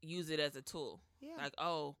use it as a tool. Yeah. Like,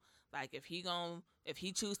 oh, like if he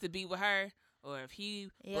choose to be with her, or if he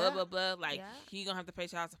Yeah. blah blah blah, like Yeah. he gonna have to pay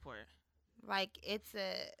child support. Like it's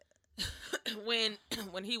a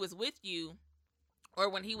when he was with you, or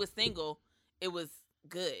when he was single, it was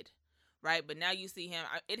good, right? But now you see him.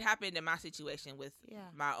 It happened in my situation with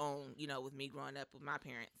my own, with me growing up with my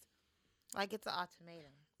parents. like it's an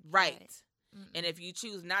ultimatum. Right. Mm-mm. And if you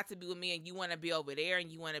choose not to be with me and you want to be over there and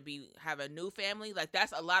you want to have a new family, like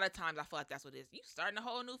that's a lot of times I feel like that's what it is. You starting a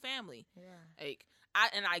whole new family. Yeah. Like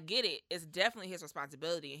I get it. It's definitely his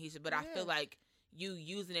responsibility, and but I feel is. like you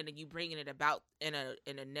using it and you bringing it about in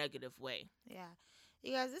a negative way. Yeah.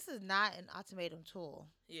 You guys, this is not an ultimatum tool.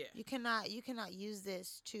 Yeah. You cannot use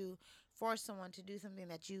this to force someone to do something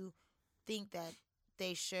that you think that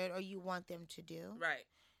they should or you want them to do. Right.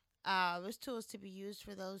 This tool is to be used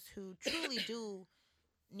for those who truly do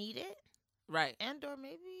need it, Right. and or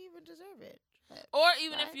maybe even deserve it. Or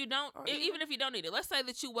even Right? if you don't, Or even even- if you don't need it. Let's say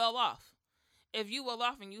that you well off. If you well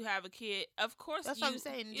off and you have a kid, of course That's you what I'm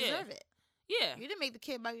saying. You deserve it. Yeah. You didn't make the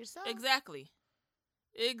kid by yourself. Exactly.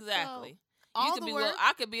 Exactly. All you could the be work.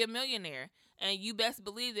 I could be a millionaire, and you best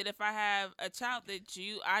believe that if I have a child that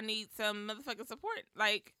I need some motherfucking support.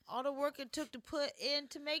 Like all the work it took to put in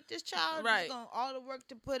to make this child, Right. all the work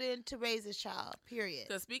to put in to raise this child. Period.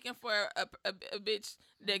 Because speaking for a bitch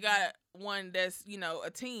that got one that's a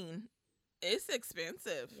teen, it's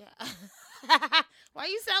expensive. Yeah. Why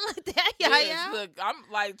you sound like that, Yes, yeah? look, I'm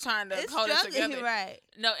like trying to It's hold it struggling, together. right?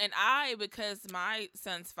 No, and because my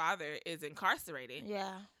son's father is incarcerated,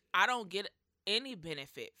 Yeah. I don't get any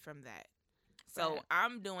benefit from that. So Right.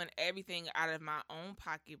 I'm doing everything out of my own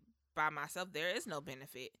pocket by myself. There is no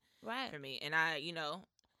benefit Right. for me, and I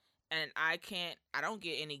don't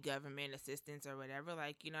get any government assistance or whatever.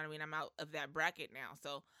 Like, you know what I mean? I'm out of that bracket now,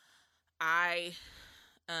 so I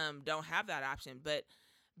don't have that option. But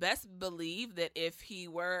best believe that if he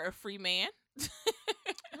were a free man,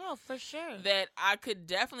 No, for sure. that I could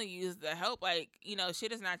definitely use the help. Like,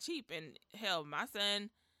 shit is not cheap, and hell, my son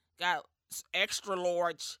got extra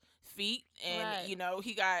large feet, and Right.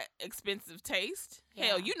 he got expensive taste. Yeah.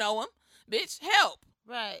 Hell, you know him, bitch. Help.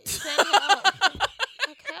 Right. Say help.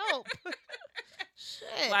 Like help.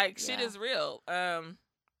 Shit. Like shit Yeah. is real.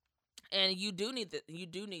 And you do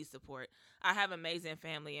need support. I have amazing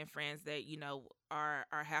family and friends that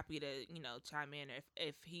are happy to chime in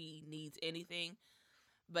if he needs anything,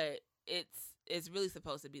 but it's really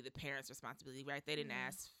supposed to be the parents' responsibility, right? They didn't Mhm.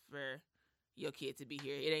 ask for your kid to be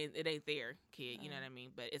here. It ain't their kid, you know what I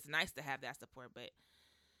mean? But it's nice to have that support. But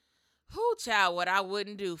who, child, what I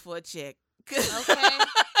wouldn't do for a check. Okay.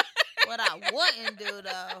 What I wouldn't do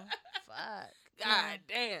though. Fuck. God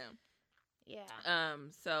damn. Yeah.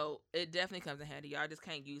 So it definitely comes in handy. Y'all just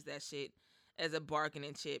can't use that shit as a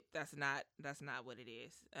bargaining chip. That's not what it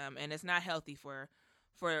is. And it's not healthy for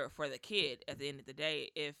the kid at the end of the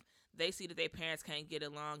day. If they see that their parents can't get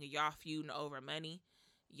along and y'all feuding over money,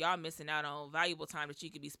 y'all missing out on valuable time that you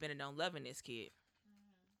could be spending on loving this kid.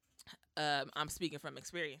 I'm speaking from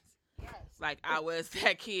experience. Yes. Like I was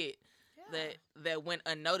that kid Yeah. that went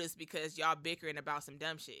unnoticed because y'all bickering about some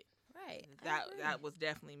dumb shit. Right. I That agree. that was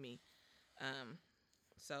definitely me.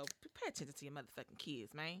 So pay attention to your motherfucking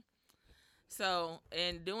kids, man. So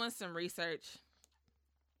in doing some research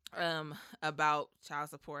about child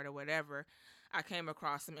support or whatever, I came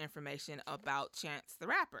across some information about Chance the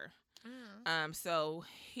Rapper. So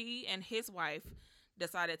he and his wife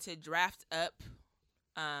decided to draft up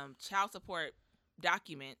child support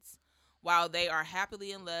documents while they are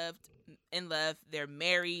happily in love, they're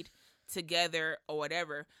married together or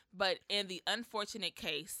whatever. But in the unfortunate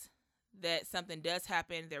case that something does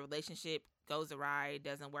happen, their relationship goes awry,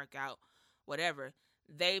 doesn't work out, whatever,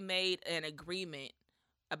 they made an agreement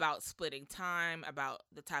about splitting time, about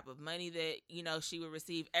the type of money that, she would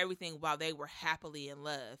receive, everything while they were happily in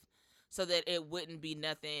love, so that it wouldn't be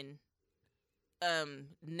nothing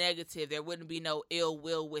negative. There wouldn't be no ill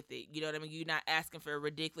will with it. You know what I mean? You're not asking for a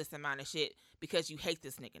ridiculous amount of shit because you hate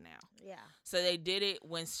this nigga now. Yeah. So they did it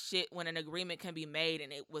when an agreement can be made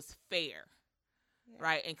and it was fair, Yeah.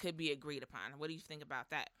 right? And could be agreed upon. What do you think about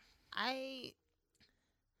that? I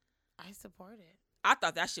support it. I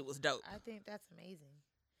thought that shit was dope. I think that's amazing.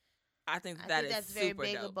 I think I that think is that's very super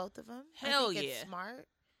big dope. of both of them. Hell I think yeah. it's smart.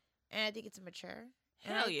 and I think it's mature.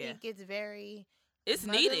 And Hell I yeah. think it's very It's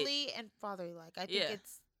motherly needed. and fatherly like. I think Yeah.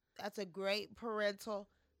 that's a great parental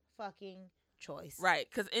fucking choice. Right,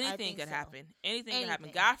 because anything think could so. happen. Anything could happen.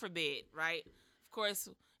 Anything. God forbid, right? Of course,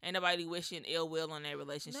 ain't nobody wishing ill will on their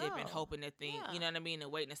relationship and No. hoping that things, Yeah. you know what I mean,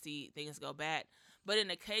 and waiting to see things go bad. But in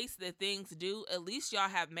the case that things do, at least y'all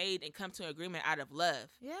have made and come to an agreement out of love,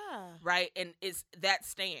 Yeah. right? And that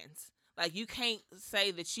stands. Like, you can't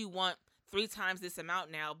say that you want 3 times this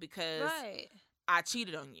amount now because Right. I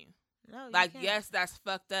cheated on you. No, you Like, can't. yes, that's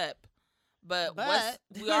fucked up. But what's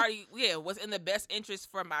in the best interest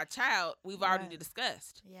for my child, we've already Right.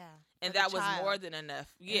 discussed. Yeah. And For the that was more child. than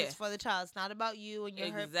enough. And Yeah. it's for the child. It's not about you and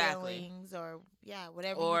your hurt Exactly. feelings or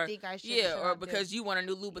whatever Or you think I should. yeah, or because you want a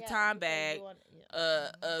new Louboutin bag,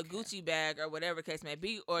 a Okay. Gucci bag, or whatever case may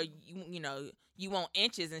be, or you know you want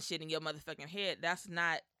inches and shit in your motherfucking head. That's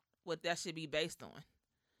not what that should be based on.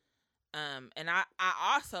 And I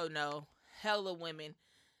also know hella women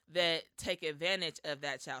that take advantage of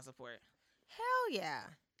that child support. Hell yeah.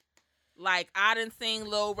 Like, I done seen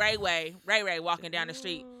Lil Ray Ray walking down the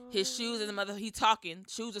street. His shoes is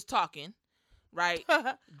shoes is talking, right?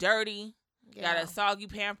 Dirty, got a soggy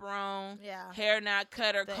pamper on, Yeah. hair not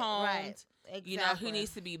cut or combed. Right. Exactly. You know, he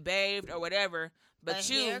needs to be bathed or whatever. But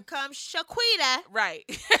you, here comes Shaquita right.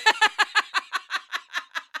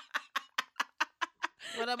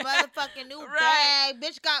 with a motherfucking new Right. bag.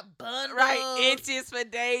 Bitch got bundles. Right, inches for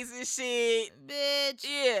days and shit. Bitch.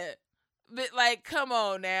 Yeah. But like, come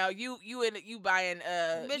on now. You buying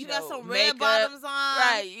Bitch you got know, some makeup. red bottoms on.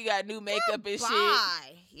 Right, you got new makeup and shit.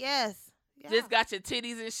 Bye. Yes. Yeah. Just got your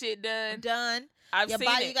titties and shit done. done. I've Your seen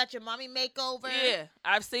body, it. you got your mommy makeover. Yeah,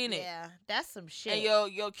 I've seen it. Yeah, that's some shit.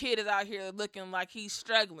 And your kid is out here looking like he's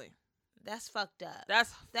struggling. That's fucked up.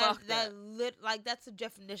 That's fucked up. That's a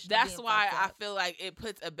definition. That's of being why fucked I up. feel like it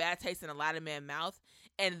puts a bad taste in a lot of men's mouth,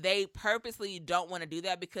 and they purposely don't want to do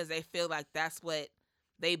that because they feel like that's what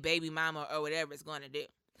they baby mama or whatever is going to do.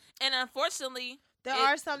 And unfortunately, there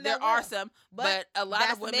are some, but a lot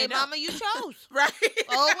that's of women the baby don't. mama you chose. Right?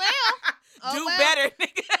 Oh well. Oh, do well. better,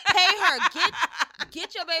 nigga. Pay her.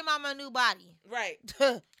 Get your baby mama a new body. Right.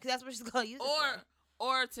 Because that's what she's gonna use it for.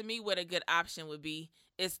 Or to me, what a good option would be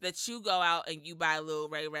is that you go out and you buy Lil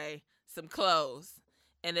Ray Ray some clothes,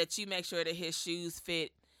 and that you make sure that his shoes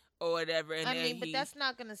fit or whatever. And I then mean, but that's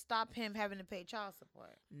not gonna stop him having to pay child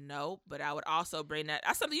support. No, but I would also bring that.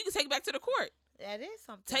 That's something you can take back to the court. That is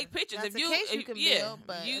something. Take pictures. That's If a case you can build,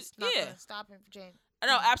 but it's not gonna stop him from changing.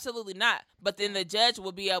 No, absolutely not. But then the judge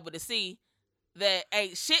will be able to see that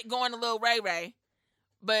ain't shit going to Lil Ray Ray,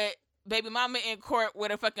 but baby mama in court with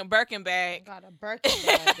a fucking Birkin bag. Got a Birkin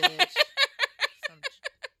bag, bitch.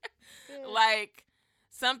 Like,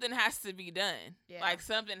 something has to be done. Yeah. Like,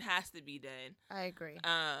 something has to be done. I agree.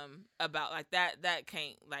 About like that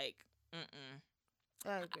can't like.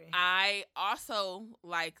 I agree. I also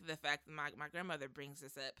like the fact that my grandmother brings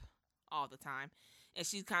this up all the time, and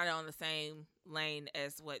she's kind of on the same lane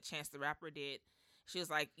as what Chance the Rapper did. She was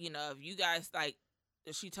like, you know, if you guys like,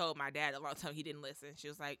 she told my dad a long time, he didn't listen. She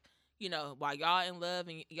was like, you know, while y'all in love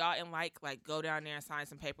and y'all in like go down there and sign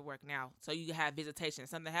some paperwork now, so you can have visitation.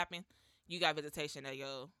 Something happened, you got visitation of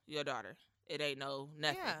your daughter. It ain't no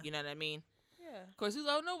nothing. Yeah. You know what I mean? Yeah. Of course, he's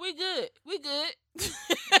like, no, we good.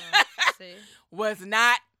 See? Was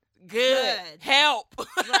not good. Help.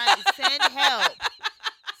 Right. Send help.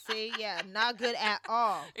 See? Yeah. Not good at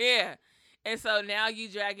all. Yeah. And so now you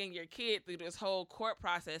dragging your kid through this whole court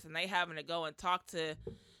process, and they having to go and talk to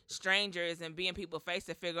strangers and be in people's face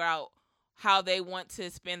to figure out how they want to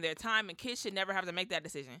spend their time. And kids should never have to make that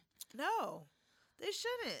decision. No. They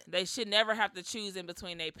shouldn't. They should never have to choose in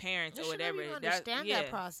between their parents They or whatever. Shouldn't even understand that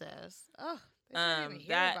process. Oh, they shouldn't even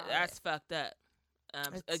hear about that's it. fucked up.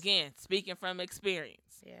 Again, speaking from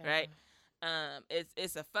experience, Yeah. right?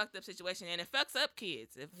 It's a fucked up situation, and it fucks up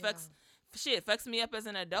kids. It fucks me up as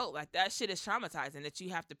an adult. Like, that shit is traumatizing that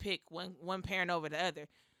you have to pick one parent over the other.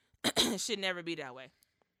 It should never be that way.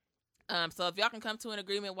 So if y'all can come to an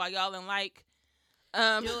agreement while y'all in like,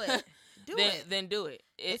 do it. Then do it.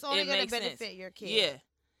 It's only going to benefit your kid. Yeah.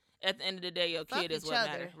 At the end of the day, your Fuck kid is each what other.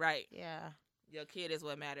 matter. Right. Yeah. Your kid is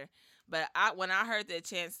what matter. But when I heard that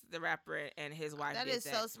Chance the Rapper and his wife That did is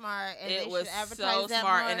so smart. And it they was should advertise so that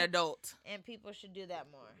smart more, and adult. and people should do that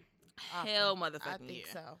more. often. Hell motherfucking I think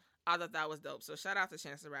yeah. so. I thought that was dope. So shout out to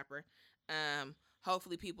Chance the Rapper.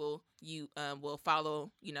 Hopefully people will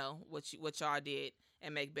follow, you know, what y'all did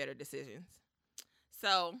and make better decisions.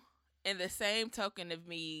 So in the same token of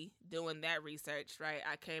me doing that research, right,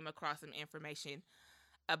 I came across some information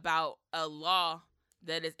about a law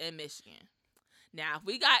that is in Michigan. Now, if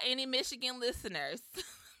we got any Michigan listeners,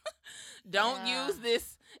 don't use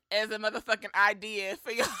this as a motherfucking idea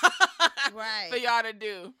for y'all, Right. for y'all to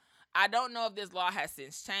do. I don't know if this law has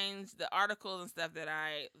since changed. The articles and stuff that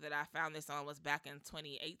I found this on was back in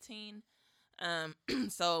 2018.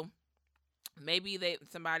 So maybe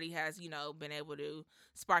somebody has, been able to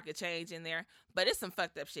spark a change in there, but it's some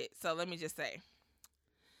fucked up shit. So let me just say.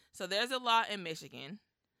 So there's a law in Michigan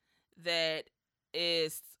that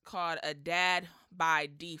is called a dad by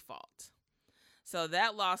default. So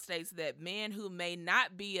that law states that men who may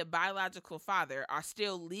not be a biological father are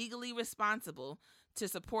still legally responsible to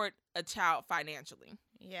support a child financially.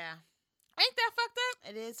 Yeah. Ain't that fucked up?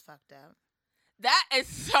 It is fucked up. That is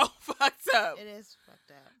so fucked up. It is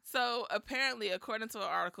fucked up. So apparently, according to an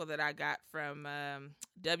article that I got from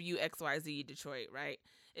WXYZ Detroit, right,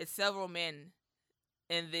 it's several men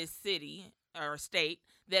in this city or state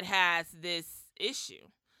that has this issue.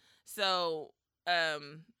 So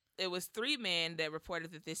it was 3 men that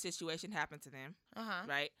reported that this situation happened to them,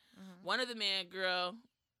 right? Mm-hmm. One of the men, girl,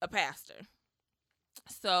 a pastor.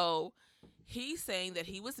 So he's saying that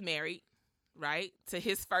he was married, right, to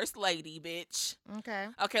his first lady, bitch.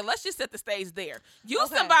 Okay, let's just set the stage there. You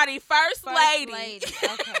somebody first lady.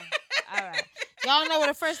 Okay. All right. Y'all know what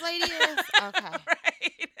a first lady is? Okay.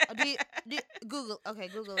 Right. Google. Okay,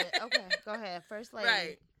 Google it. Okay, go ahead. First lady.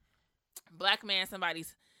 Right. Black man,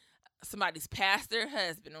 somebody's pastor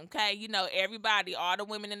husband, okay? Everybody, all the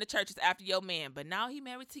women in the church is after your man. But now he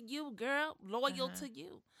married to you, girl. Loyal to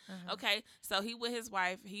you. Okay? So he with his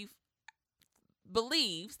wife. He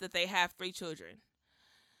believes that they have 3 children.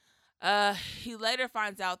 He later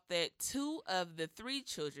finds out that 2 of the 3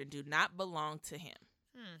 children do not belong to him.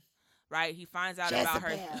 Right? He finds out Jezebel. about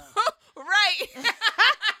her. Right.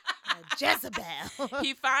 Jezebel.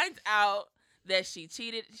 He finds out that she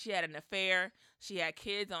cheated. She had an affair. She had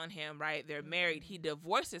kids on him, right? They're married. He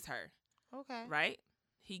divorces her. Okay. Right?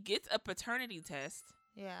 He gets a paternity test.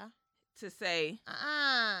 Yeah. To say,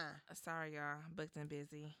 sorry, y'all. Booked and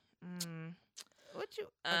busy. What you?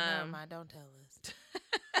 Never mind. Don't tell us.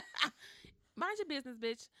 Mind your business,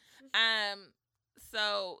 bitch.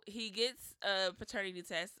 So he gets a paternity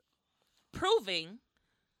test proving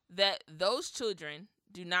that those children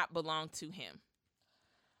do not belong to him.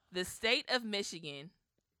 The state of Michigan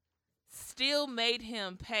still made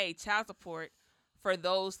him pay child support for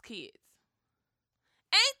those kids.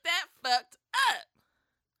 Ain't that fucked up?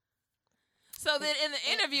 So then in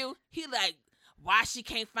the interview, he like, why she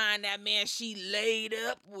can't find that man she laid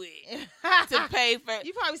up with to pay for.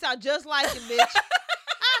 You probably sound just like him, bitch.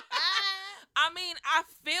 I mean, I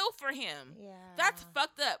feel for him. Yeah. That's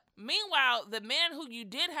fucked up. Meanwhile, the man who you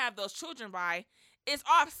did have those children by is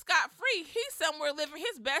off scot-free. He's somewhere living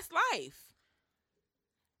his best life.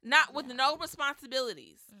 Not with no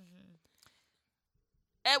responsibilities.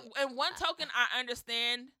 And one token, I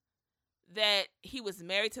understand that he was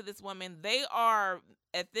married to this woman. They are,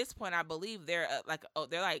 at this point, I believe they're like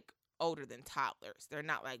older than toddlers. They're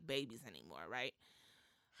not like babies anymore, right?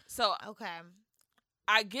 So okay,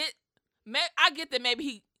 I get that maybe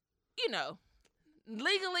he,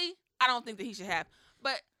 legally, I don't think that he should have.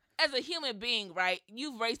 But as a human being, right,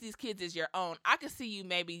 you've raised these kids as your own. I can see you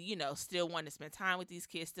maybe, still wanting to spend time with these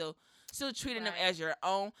kids, still treating them as your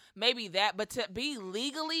own. Maybe that, but to be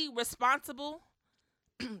legally responsible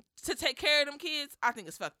to take care of them kids, I think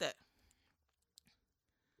it's fucked up.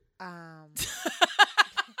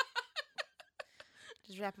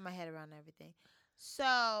 Just wrapping my head around everything.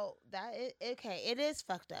 So it is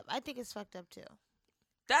fucked up. I think it's fucked up too.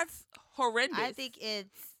 That's horrendous. I think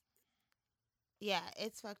it's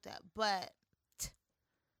fucked up. But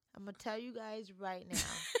I'm gonna tell you guys right now,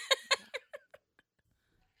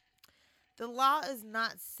 the law is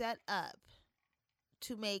not set up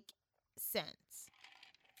to make sense.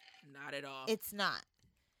 Not at all. It's not.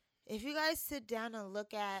 If you guys sit down and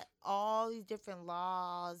look at all these different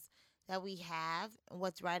laws that we have and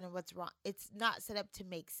what's right and what's wrong, it's not set up to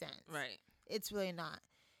make sense. Right. It's really not.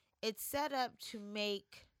 It's set up to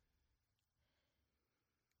make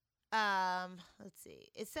let's see.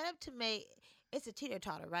 It's set up to make, it's a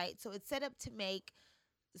teeter-totter, right? So it's set up to make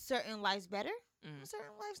certain lives better,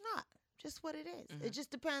 certain lives not. Just what it is. It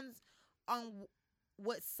just depends on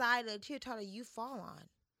what side of the teeter-totter you fall on.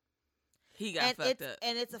 He got fucked up.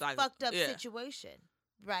 And it's a fucked up situation,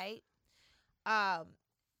 right?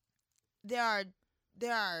 There are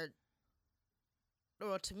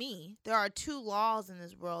well, to me, there are 2 laws in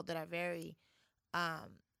this world that are very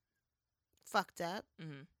fucked up.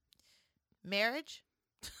 Marriage.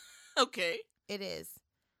 Okay. It is.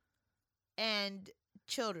 And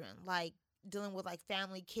children, like dealing with like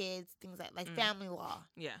family, kids, things like family law.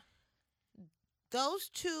 Yeah. Those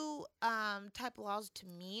 2 type of laws to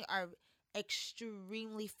me are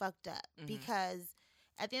extremely fucked up Mhm. because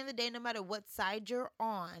at the end of the day, no matter what side you're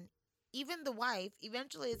on, even the wife,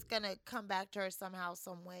 eventually it's gonna come back to her somehow,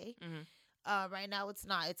 some way. Mhm. Right now it's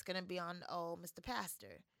not. It's gonna be on Mr.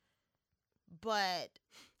 Pastor. But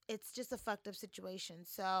it's just a fucked up situation.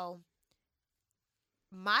 So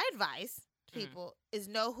my advice to people is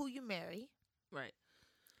know who you marry. Right.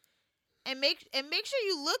 And make sure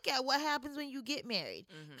you look at what happens when you get married.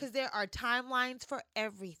 Mhm. Because there are timelines for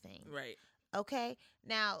everything. Right. Okay?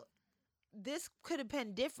 Now, this could have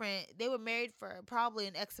been different. They were married for probably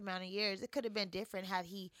an X amount of years. It could have been different had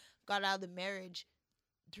he got out of the marriage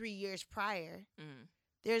 3 years prior. Mhm.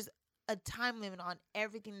 There's a time limit on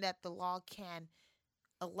everything that the law can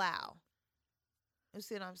allow. You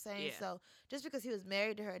see what I'm saying? Yeah. So just because he was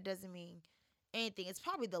married to her doesn't mean anything. It's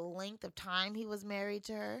probably the length of time he was married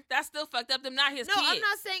to her. That's still fucked up. Them not his No, kids. I'm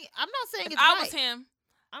not saying If it's I right. was him,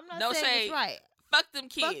 I'm not no saying shade. it's right. fuck them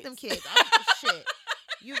kids. Fuck them kids. Shit.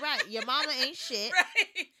 You're right. Your mama ain't shit.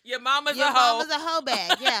 Right. Your mama's Your a hoe. mama's a hoe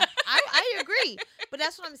bag. Yeah, I agree. But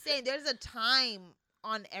that's what I'm saying. There's a time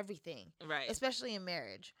on everything, Right. especially in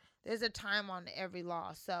marriage. There's a time on every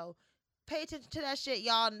law. So pay attention to that shit.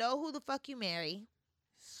 Y'all know who the fuck you marry.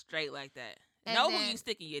 Straight like that. And Know who then- you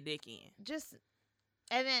sticking your dick in.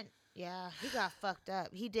 And then, yeah, he got fucked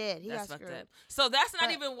up. He did. He That's got fucked screwed. up. So that's not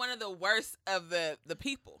But- even one of the worst of the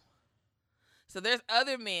people. So there's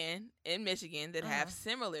other men in Michigan that have Uh-huh.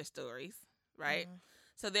 similar stories, right? Mhm.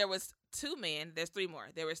 So there was 2 men. There's 3 more.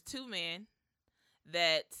 There was 2 men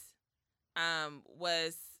that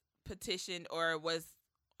was petitioned or was,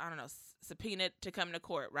 I don't know, subpoenaed to come to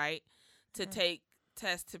court, right? To Mhm. take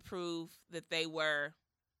tests to prove that they were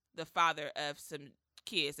the father of some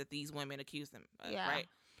kids that these women accused them of, Yeah. right?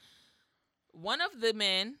 One of the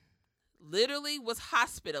men literally was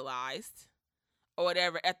hospitalized or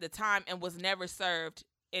whatever at the time and was never served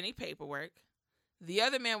any paperwork. The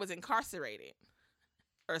other man was incarcerated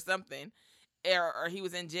or something, or he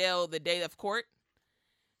was in jail the day of court.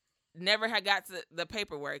 Never had got to the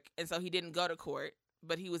paperwork, and so he didn't go to court,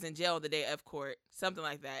 but he was in jail the day of court, something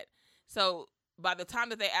like that. So by the time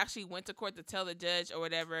that they actually went to court to tell the judge or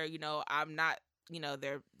whatever, I'm not,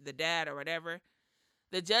 they're the dad or whatever,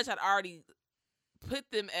 the judge had already put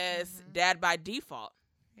them as Mhm. dad by default.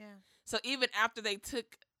 Yeah. So even after they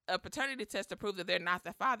took a paternity test to prove that they're not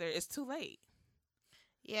the father, it's too late.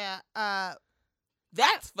 Yeah.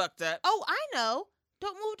 That's fucked up. Oh, I know.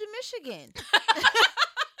 Don't move to Michigan.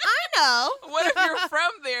 I know. What if you're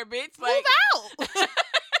from there, bitch? Move out.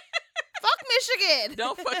 Fuck Michigan.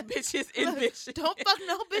 Don't fuck bitches in Michigan. Don't fuck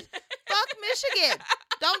no bitch. Fuck Michigan.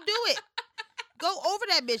 Don't do it. Go over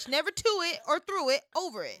that bitch. Never to it or through it.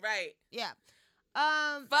 Over it. Right. Yeah.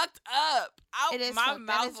 Fucked up. It is My fucked- that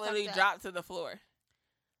mouth is literally fucked up. dropped to the floor.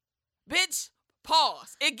 Bitch,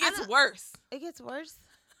 pause. It gets don't- worse. It gets worse.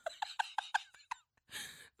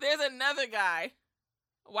 There's another guy,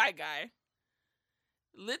 white guy,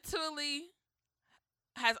 literally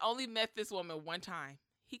has only met this woman one time.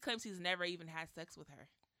 He claims he's never even had sex with her.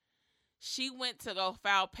 She went to go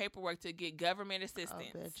file paperwork to get government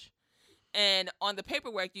assistance. Oh, bitch. And on the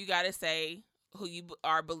paperwork, you got to say who you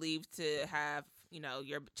are believed to have,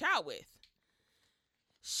 your child with.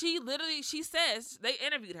 She says they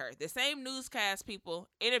interviewed her. The same newscast people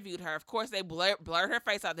interviewed her. Of course, they blurred her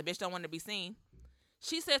face out. The bitch don't want to be seen.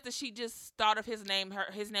 She says that she just thought of his name.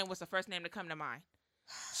 His name was the first name to come to mind.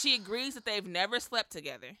 She agrees that they've never slept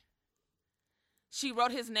together. She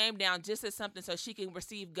wrote his name down just as something so she can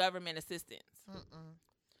receive government assistance. Mm-mm.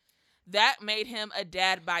 That made him a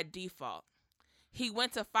dad by default. He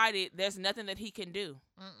went to fight it. There's nothing that he can do.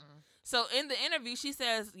 Mm-mm. So in the interview, she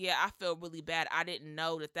says, yeah, I feel really bad. I didn't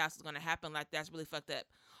know that that's going to happen. Like, that's really fucked up.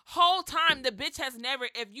 Whole time, the bitch has never,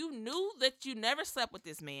 if you knew that you never slept with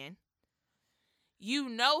this man, you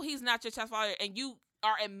know he's not your child's father, and you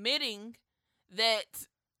are admitting that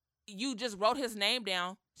you just wrote his name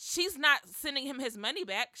down, she's not sending him his money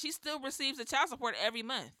back. She still receives the child support every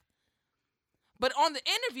month. But on the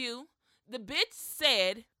interview, the bitch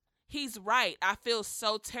said, he's right. I feel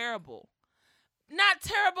so terrible. Not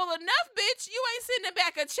terrible enough, bitch. You ain't sending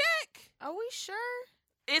back a check. Are we sure?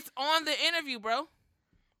 It's on the interview, bro.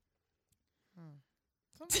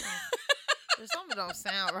 Something don't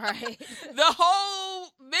sound right. The whole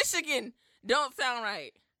Michigan don't sound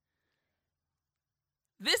right.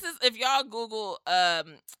 This is if y'all Google Yeah,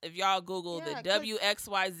 the 'cause-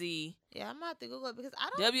 WXYZ Yeah, I'm gonna have to Google it because I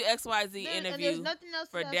don't. WXYZ And there's interview nothing else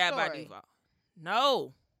to for that Dad by story. Default.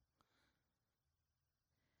 No.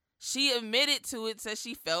 She admitted to it, said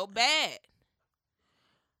she felt bad.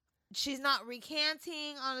 She's not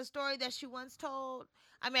recanting on a story that she once told.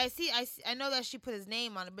 I mean, I know that she put his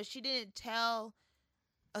name on it, but she didn't tell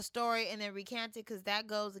a story and then recant it because that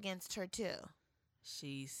goes against her too.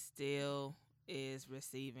 She still is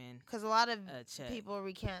receiving Because a lot of a check. people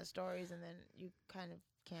recant stories and then you kind of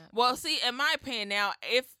can't. Well, see, in my opinion, now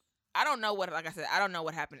if I don't know what, like I said, I don't know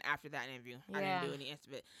what happened after that interview. I Yeah. didn't do any of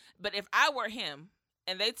it. But if I were him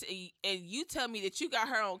and and you tell me that you got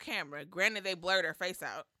her on camera, granted they blurred her face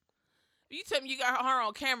out. You tell me you got her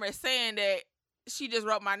on camera saying that she just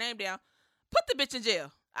wrote my name down. Put the bitch in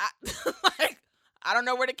jail. I don't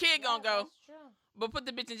know where the kid gonna go, That's true. but put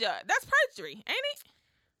the bitch in jail. That's perjury, ain't it?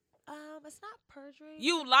 It's not perjury.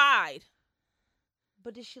 You lied,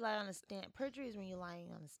 But did she lie on a stand? Perjury is when you're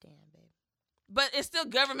lying on a stand, babe. but it's still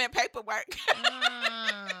government paperwork.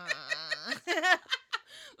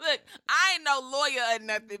 Look, I ain't no lawyer or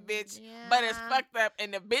nothing, bitch. But it's Yeah. fucked up,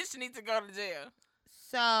 and the bitch needs to go to jail.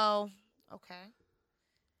 So, okay.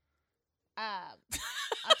 I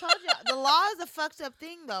told you the law is a fucked up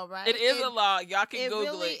thing, though, right? It is a law. Y'all can it Google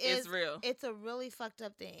really it. It's is- real. It's a really fucked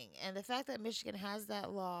up thing, and the fact that Michigan has that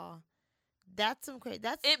law, that's some crazy.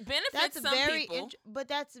 It benefits That's some very, people. but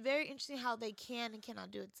that's very interesting how they can and cannot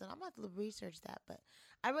do it. So I'm gonna have to research that. But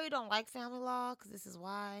I really don't like family law because this is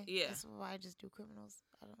why. Yeah. This is why I just do criminals.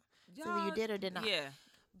 I don't. So Y'all- you did or did not. Yeah.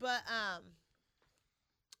 But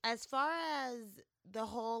as far as the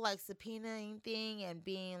whole like subpoenaing thing and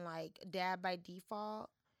being like dad by default,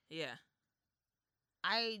 Yeah.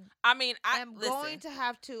 I I mean, am listen. going to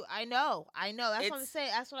have to. I know. That's what I'm It's-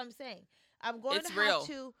 saying. That's what I'm saying. I'm going It's to real. have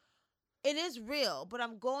to. It is real, but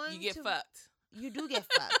I'm going. You get to, fucked. You do get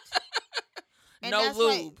fucked. And No that's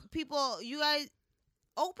why lube. people, you guys,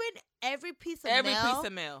 open every piece of Every mail piece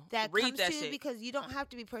of mail. that Read comes that to you shit. because you don't have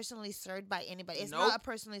to be personally served by anybody. It's Nope. not a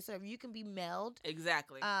personally served. You can be mailed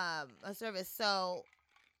Exactly. a service. So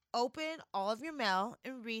open all of your mail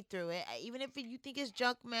and read through it. Even if you think it's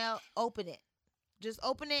junk mail, open it. Just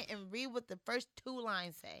open it and read what the first 2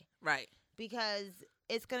 lines say Right. because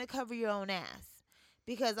it's going to cover your own ass.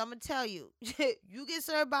 Because I'm going to tell you, you get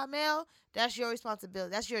served by mail, that's your responsibility.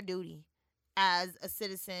 That's your duty as a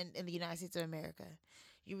citizen in the United States of America.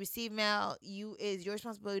 You receive mail, is your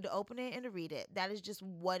responsibility to open it and to read it. That is just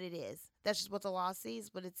what it is. That's just what the law sees,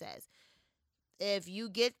 what it says. If you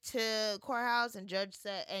get to courthouse and judge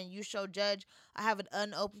said, and you show judge, I have an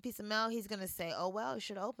unopened piece of mail, he's going to say, oh, well, you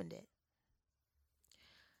should have opened it.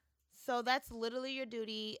 So that's literally your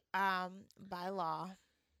duty by law.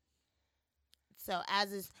 So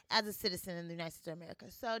as a citizen in the United States of America.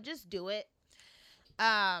 So just do it.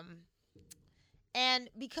 And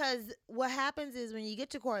because what happens is when you get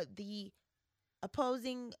to court, the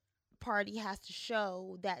opposing party has to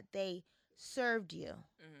show that they served you.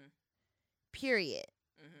 Mm-hmm. Period.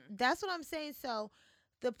 Mm-hmm. That's what I'm saying. So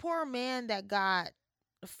the poor man that got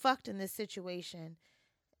fucked in this situation,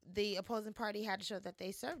 the opposing party had to show that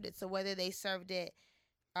they served it. So whether they served it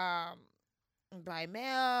by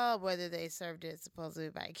mail, whether they served it supposedly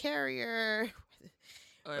by carrier,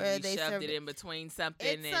 Or where if they you shoved served it it. in between something.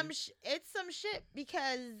 it's and some shit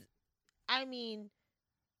because I mean,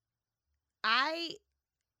 I'm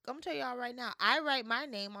gonna tell y'all right now, I write my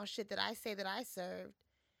name on shit that I say that I served,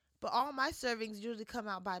 but all my servings usually come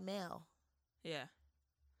out by mail. Yeah.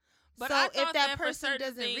 So I if thought that for person certain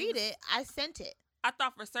doesn't read it, I sent it. I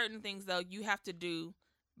thought for certain things, though, you have to do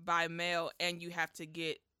by mail and you have to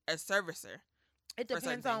get a servicer. It for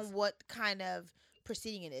certain depends on things. what kind of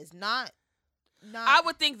proceeding it is. Not. I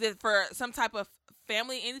would think that for some type of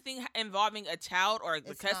family, anything involving a child or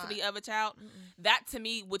the It's custody not. of a child, that to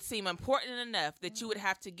me would seem important enough that you would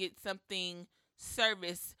have to get something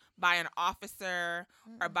serviced by an officer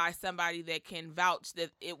or by somebody that can vouch that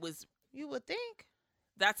it was. You would think.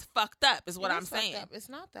 That's fucked up, is what It I'm is fucked saying. up. It's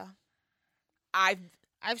not though.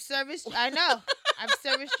 I've serviced. I know. I've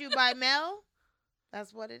serviced you by mail.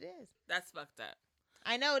 That's what it is. That's fucked up.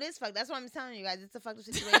 I know it is fucked. That's what I'm telling you guys. It's a fucked up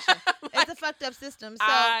situation. It's a fucked up system. So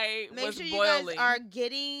I make was sure boiling. you guys are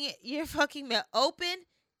getting your fucking mail. Open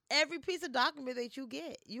every piece of document that you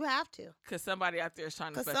get. You have to. Because somebody out there is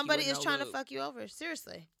trying to fuck Because you somebody with is no trying to lube. fuck you over.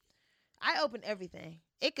 Seriously. I open everything.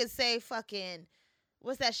 It could say fucking,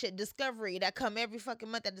 what's that shit? Discovery that come every fucking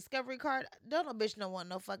month. That Discovery card. Don't no bitch don't want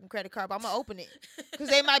no fucking credit card, but I'm going to open it. Because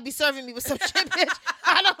they might be serving me with some shit, bitch.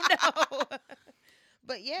 I don't know.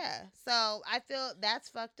 But yeah, so I feel that's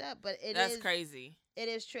fucked up, but That's crazy. It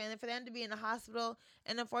is true, and for them to be in the hospital,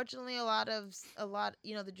 and unfortunately, a lot,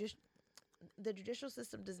 you know, the judicial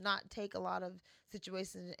system does not take a lot of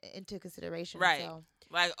situations into consideration. Right. So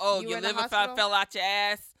Like, oh, You your in the liver hospital? fell out your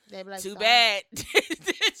ass. they be like, Too "Sorry." bad.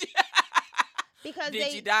 Because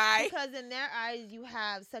Did you die? Because in their eyes, you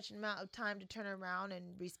have such an amount of time to turn around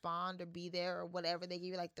and respond or be there or whatever. They give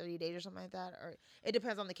you like 30 days or something like that. Or it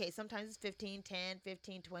depends on the case. Sometimes it's 15, 10,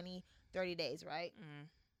 15, 20, 30 days, right? Mm.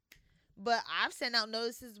 But I've sent out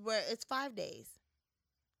notices where it's 5 days.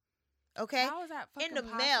 Okay? How is that fucking in the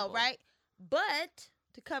possible? mail, right? But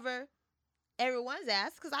to cover everyone's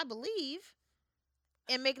ass, because I believe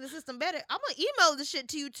in making the system better, I'm going to email the shit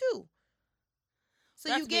to you too. So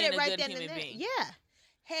That's you get being it a right good then and human there. being. Yeah.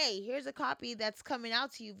 Hey, here's a copy that's coming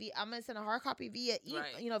out to you. I'm going to send a hard copy via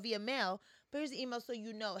Right. via mail. But here's the email so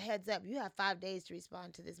you know, heads up, you have 5 days to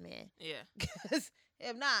respond to this man. Yeah. Because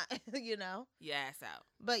if not, Your ass out.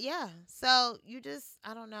 But yeah, so you just,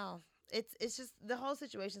 I don't know. It's just, the whole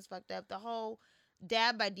situation's fucked up. The whole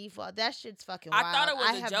dad by default, that shit's fucking wild. I thought it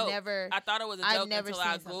was a have joke. Never, I thought it was a I've joke never until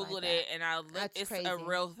seen I something Googled like it that. and I looked. That's It's crazy. a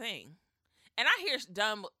real thing. And I hear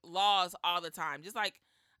dumb laws all the time. Just like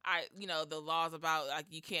the laws about like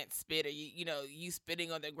you can't spit or you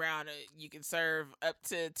spitting on the ground or you can serve up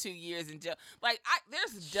to 2 years in jail. Like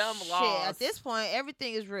there's dumb laws. Shit, at this point,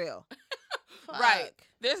 everything is real. Right. Fuck.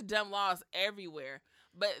 There's dumb laws everywhere.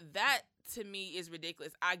 But that to me is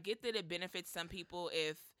ridiculous. I get that it benefits some people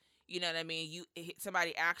if you know what I mean.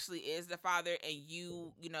 Somebody actually is the father,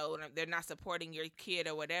 and they're not supporting your kid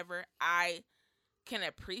or whatever. I can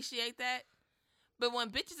appreciate that. But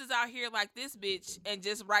when bitches is out here like this bitch and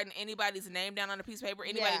just writing anybody's name down on a piece of paper,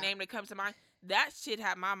 anybody's name that comes to mind, that shit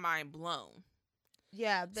had my mind blown.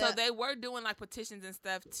 Yeah. So they were doing like petitions and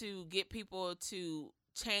stuff to get people to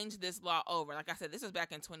change this law over. Like I said, this was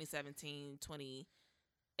back in 2017,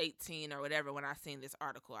 2018 or whatever when I seen this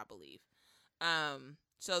article, I believe.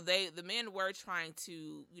 So the men were trying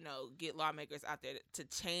to, get lawmakers out there to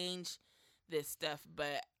change this stuff,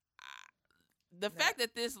 but the fact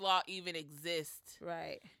that this law even exists,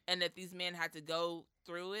 right, and that these men had to go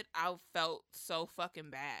through it, I felt so fucking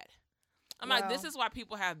bad. I'm like, this is why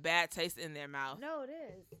people have bad taste in their mouth. No, it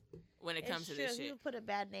is. When it comes to this shit. You put a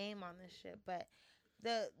bad name on this shit, but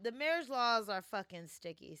the marriage laws are fucking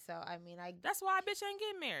sticky. So I mean, that's why a bitch ain't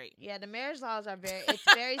getting married. Yeah, the marriage laws are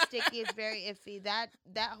it's very sticky. It's very iffy. That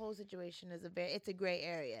whole situation is it's a gray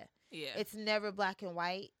area. Yeah, it's never black and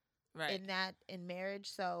white. Right. In marriage,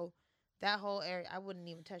 so that whole area, I wouldn't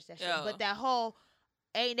even touch that shit. Yo. But that whole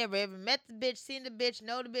ain't never ever met the bitch, seen the bitch,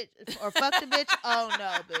 know the bitch, or fuck the bitch. Oh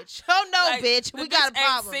no, bitch. Oh no, like, bitch. We got a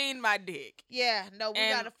problem. Ain't seen my dick. Yeah, no, we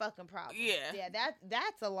got a fucking problem. Yeah,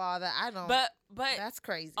 that's a law that I don't. But that's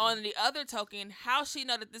crazy. On the other token, how she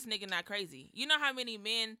know that this nigga not crazy? You know how many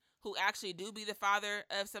men who actually do be the father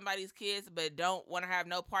of somebody's kids, but don't want to have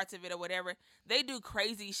no parts of it or whatever? They do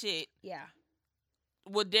crazy shit. Yeah.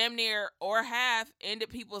 Will damn near or have ended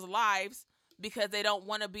people's lives because they don't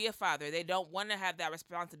want to be a father. They don't want to have that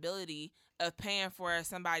responsibility of paying for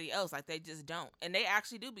somebody else. Like, they just don't. And they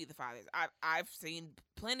actually do be the fathers. I've seen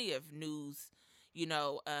plenty of news,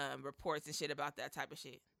 reports and shit about that type of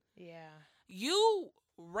shit. Yeah. You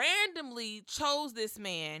randomly chose this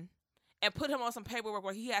man and put him on some paperwork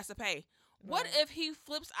where he has to pay. Right. What if he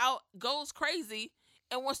flips out, goes crazy,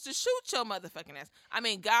 and wants to shoot your motherfucking ass? I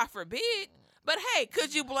mean, God forbid. But hey,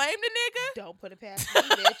 could you blame the nigga? Don't put it past me,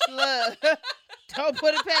 bitch. Look, don't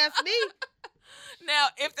put it past me. Now,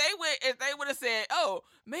 if they would have said, "Oh,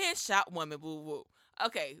 man shot woman, boo woo,"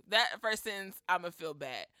 okay, that first sentence I'ma feel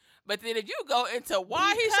bad. But then if you go into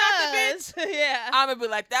why he shot the bitch, yeah, I'ma be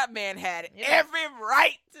like, that man had every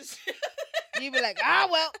right to shoot. You be like,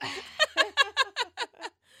 well.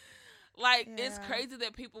 Like, it's crazy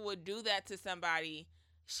that people would do that to somebody.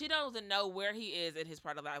 She doesn't know where he is in his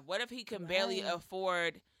part of life. What if he can barely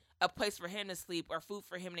afford a place for him to sleep or food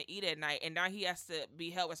for him to eat at night, and now he has to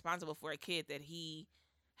be held responsible for a kid that he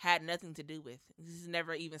had nothing to do with? He's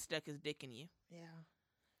never even stuck his dick in you. Yeah.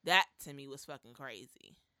 That, to me, was fucking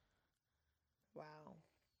crazy. Wow.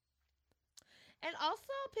 And also,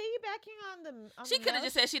 piggybacking on she could have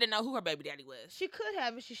just said she didn't know who her baby daddy was. She could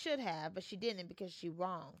have, and she should have, but she didn't because she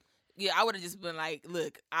wrong. Yeah, I would have just been like,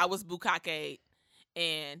 look, I was Bukake,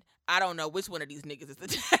 and I don't know which one of these niggas is the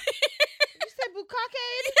daddy. You said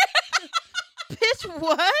Bukake? Bitch,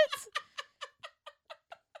 what?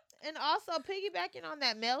 And also, piggybacking on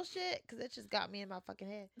that mail shit, because it just got me in my fucking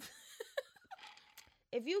head.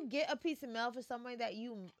 If you get a piece of mail for somebody that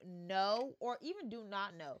you know or even do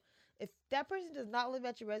not know, if that person does not live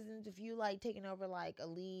at your residence, if you like taking over like a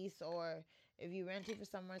lease or if you rented for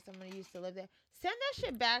somewhere somebody used to live there, send that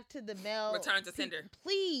shit back to the mail. Return to sender.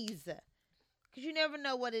 Please. Because you never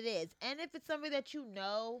know what it is. And if it's somebody that you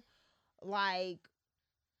know, like,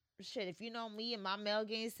 shit, if you know me and my mail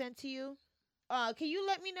getting sent to you, can you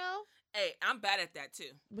let me know? Hey, I'm bad at that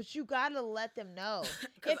too. But you gotta let them know.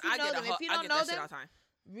 Because If you I know get them, if you I don't get know that shit them, all the time.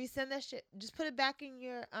 resend that shit. Just put it back in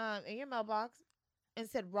your mailbox and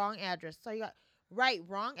said wrong address. So you got write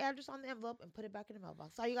wrong address on the envelope and put it back in the mailbox.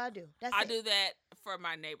 That's all you gotta do. That's I it. do that for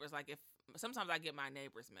my neighbors. Like if sometimes I get my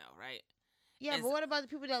neighbor's mail, right? Yeah, It's- but what about the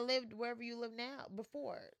people that lived wherever you live now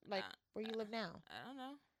before? Like where you live now? I don't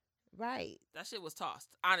know. Right. That shit was tossed.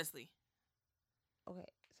 Honestly. Okay.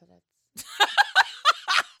 So that's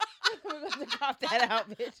we're gonna crop that out,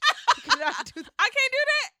 bitch. You cannot do that. I can't do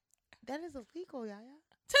that. That is illegal, Yaya.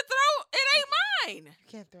 To throw it ain't mine. You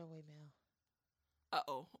can't throw away mail.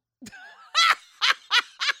 Uh-oh.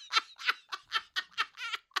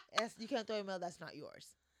 You can't throw away mail that's not yours.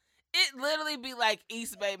 It literally be like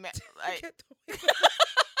East Bay mail. You Like, can't throw away mail.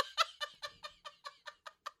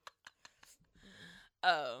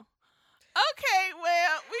 oh. Okay,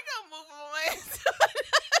 well, we gonna move on.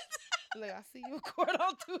 Look, I see you in court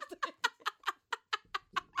on Tuesday.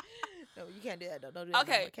 No, you can't do that though. Don't do that.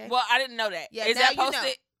 Okay. Okay. Well, I didn't know that. Yeah, Is now that you know.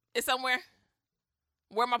 posted? It's somewhere?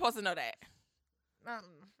 Where am I supposed to know that? I don't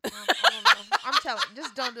know. I'm telling.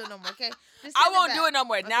 Just don't do it no more. Okay. Just I send won't back. do it no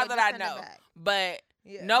more now Okay, that just I send it know. back. But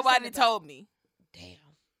Yeah, just nobody send it back. told me. Damn.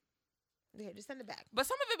 Okay, just send it back. But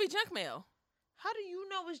some of it be junk mail. How do you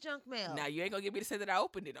know it's junk mail? Now you ain't gonna get me to say that I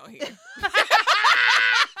opened it on here.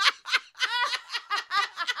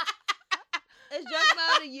 It's junk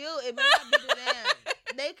mail to you. It may not be to them.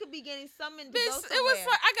 They could be getting summoned to Bitch, go somewhere. it was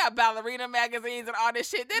I got ballerina magazines and all this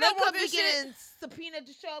shit. They They don't could want be this shit. getting subpoenaed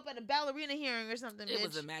to show up at a ballerina hearing or something. It bitch.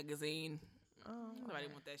 was a magazine. Oh, Nobody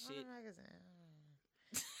okay. want that What a shit. magazine.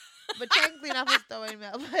 But technically not supposed to throw any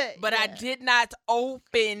mail. But I yeah. did not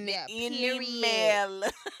open Yeah, any period. mail.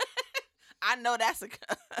 I know that's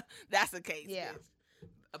a case. Yeah. Bitch.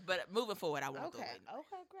 But moving forward, I won't throw Okay. it.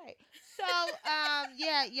 Okay, great. So,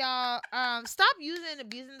 yeah, y'all, stop using and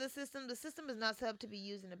abusing the system. The system is not set up to be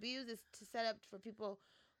used and abused. It's set up for people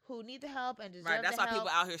who need the help and deserve Right. That's the why help.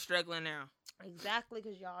 people out here struggling now. Exactly,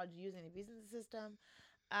 because y'all are using and abusing the system.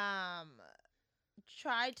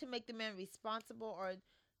 Try to make the man responsible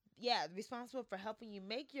responsible for helping you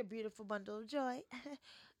make your beautiful bundle of joy.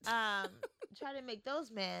 Try to make those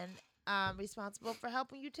men responsible for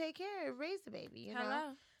helping you take care and raise the baby. You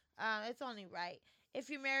know, Hello. it's only right. If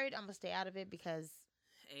you're married, I'm gonna stay out of it because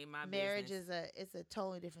Ain't my marriage business. is a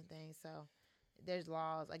totally different thing. So there's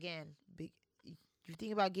laws. Again, you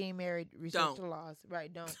think about getting married, research Don't. the laws.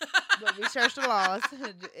 Right? Don't. But research the laws.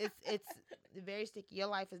 It's very sticky. Your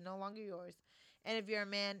life is no longer yours. And if you're a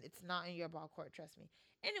man, it's not in your ball court. Trust me.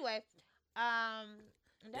 Anyway, that's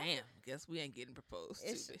Damn. it. Guess we ain't getting proposed to.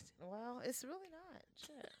 It's Bitch. well, it's really not.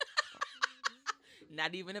 Shit.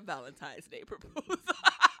 Not even a Valentine's Day proposal.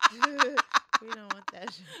 We don't want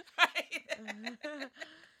that shit. Right.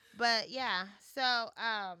 But yeah, so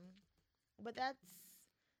but that's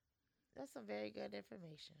some very good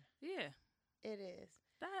information. Yeah. It is.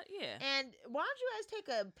 Yeah. And why don't you guys take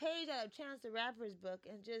a page out of Chance the Rapper's book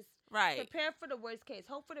and just Right. prepare for the worst case,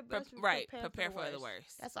 hope for the best, Right. prepare For the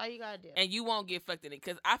worst. That's all you gotta do. And you won't get fucked in it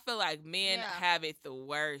because I feel like men Yeah. have it the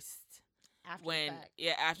worst after when the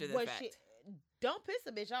fact. after the What fact. shit- don't piss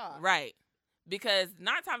a bitch off. Right. Because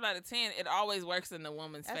 9 times out of 10, it always works in the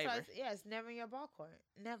woman's That's why favor. it's never in your ball court.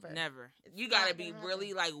 Never. Never. It's You not gotta be gonna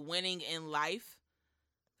really like winning in life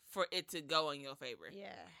for it to go in your favor.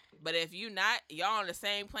 Yeah. But if you not, y'all on the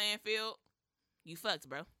same playing field, you fucked,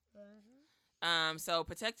 bro. Mm-hmm. So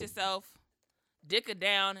protect yourself, dick it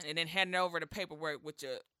down, and then hand over the paperwork with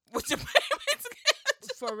your payments.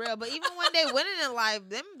 For real. But even when they winning in life,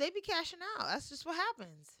 they be cashing out. That's just what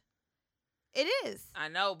happens. It is. I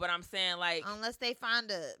know, but I'm saying like, Unless they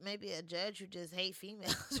find maybe a judge who just hate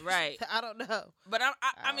females. Right. I don't know. but I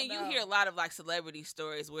I mean, don't you know. hear a lot of like celebrity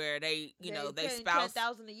stories where they paying spouse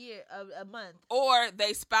 $10,000 a year, a month. or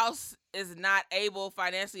they spouse is not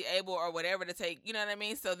financially able or whatever to take, you know what I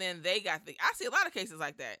mean? So then they got I see a lot of cases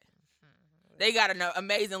like that. They got an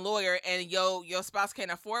amazing lawyer and your spouse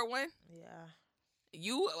can't afford one. Yeah.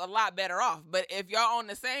 You a lot better off. But if y'all on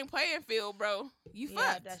the same playing field, bro, you Yeah,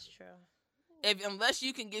 fucked. that's true. Unless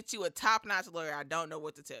you can get you a top-notch lawyer, I don't know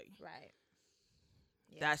what to tell you. Right.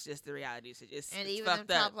 Yeah. That's just the reality. It's And it's even them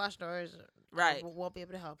fucked up. top-notch stores Right. won't be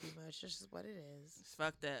able to help you much. This is what it is. It's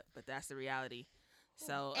fucked up, but that's the reality.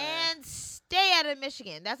 So And stay out of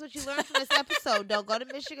Michigan. That's what you learned from this episode. Don't go to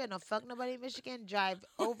Michigan. Don't fuck nobody in Michigan. Drive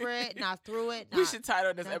over it, not through it. we not- should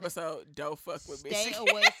title this nothing. episode "Don't Fuck with Stay Michigan."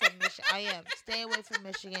 away from Michigan. I am. Stay away from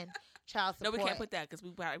Michigan. Child No, support. we can't put that because we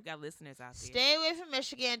got listeners out there. Stay away from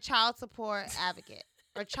Michigan. Child support advocate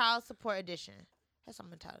or child support edition. That's what I'm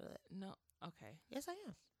gonna title it. No, okay. Yes, I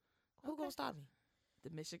am. Who Okay. gonna stop me? The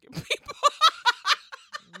Michigan people.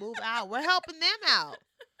 Move out. We're helping them out.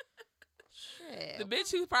 Shit. The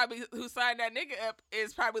bitch who signed that nigga up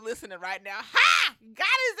is probably listening right now. Ha! Got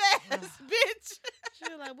his ass, bitch. She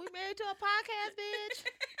was like, we married to a podcast, bitch.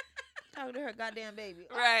 Talking to her goddamn baby.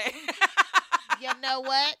 Right. You know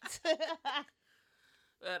what?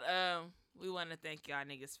 But we want to thank y'all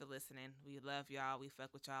niggas for listening. We love y'all. We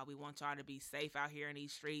fuck with y'all. We want y'all to be safe out here in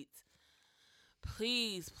these streets.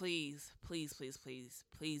 Please, please, please, please, please,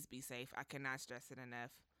 please be safe. I cannot stress it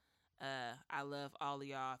enough. I love all of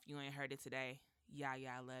y'all. If you ain't heard it today,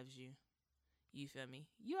 Yaya loves you. You feel me?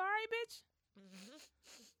 You all right, bitch?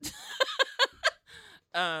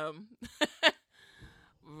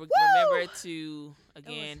 Remember to,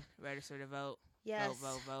 again, register to vote. Yes.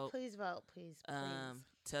 Vote. Please vote. Please.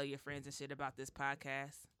 Tell your friends and shit about this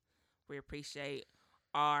podcast. We appreciate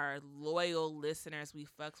our loyal listeners. We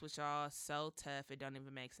fucks with y'all so tough it don't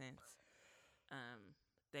even make sense.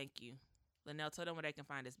 Thank you. Linnell, tell them where they can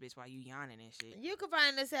find this bitch while you yawning and shit. You can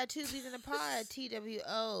find us at Two Bees in a Pod,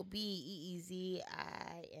 TWOBEEZINAPOD.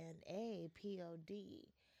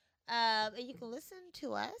 And you can listen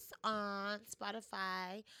to us on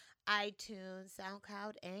Spotify, iTunes,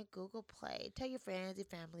 SoundCloud, and Google Play. Tell your friends, your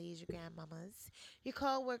families, your grandmamas, your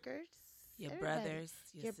co-workers, your everybody. brothers,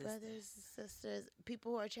 your brothers and sisters,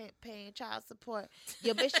 people who are paying child support,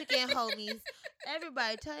 your Michigan homies,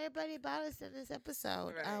 everybody. Tell everybody about us in this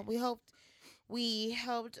episode. Right. We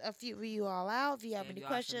helped a few of you all out. If you have any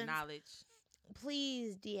questions, knowledge,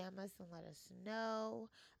 please DM us and let us know.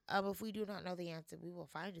 If we do not know the answer, we will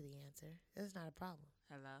find you the answer. That's not a problem.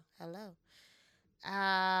 Hello.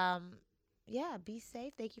 Yeah, be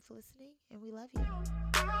safe. Thank you for listening, and we love you.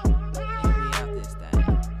 And we out this time.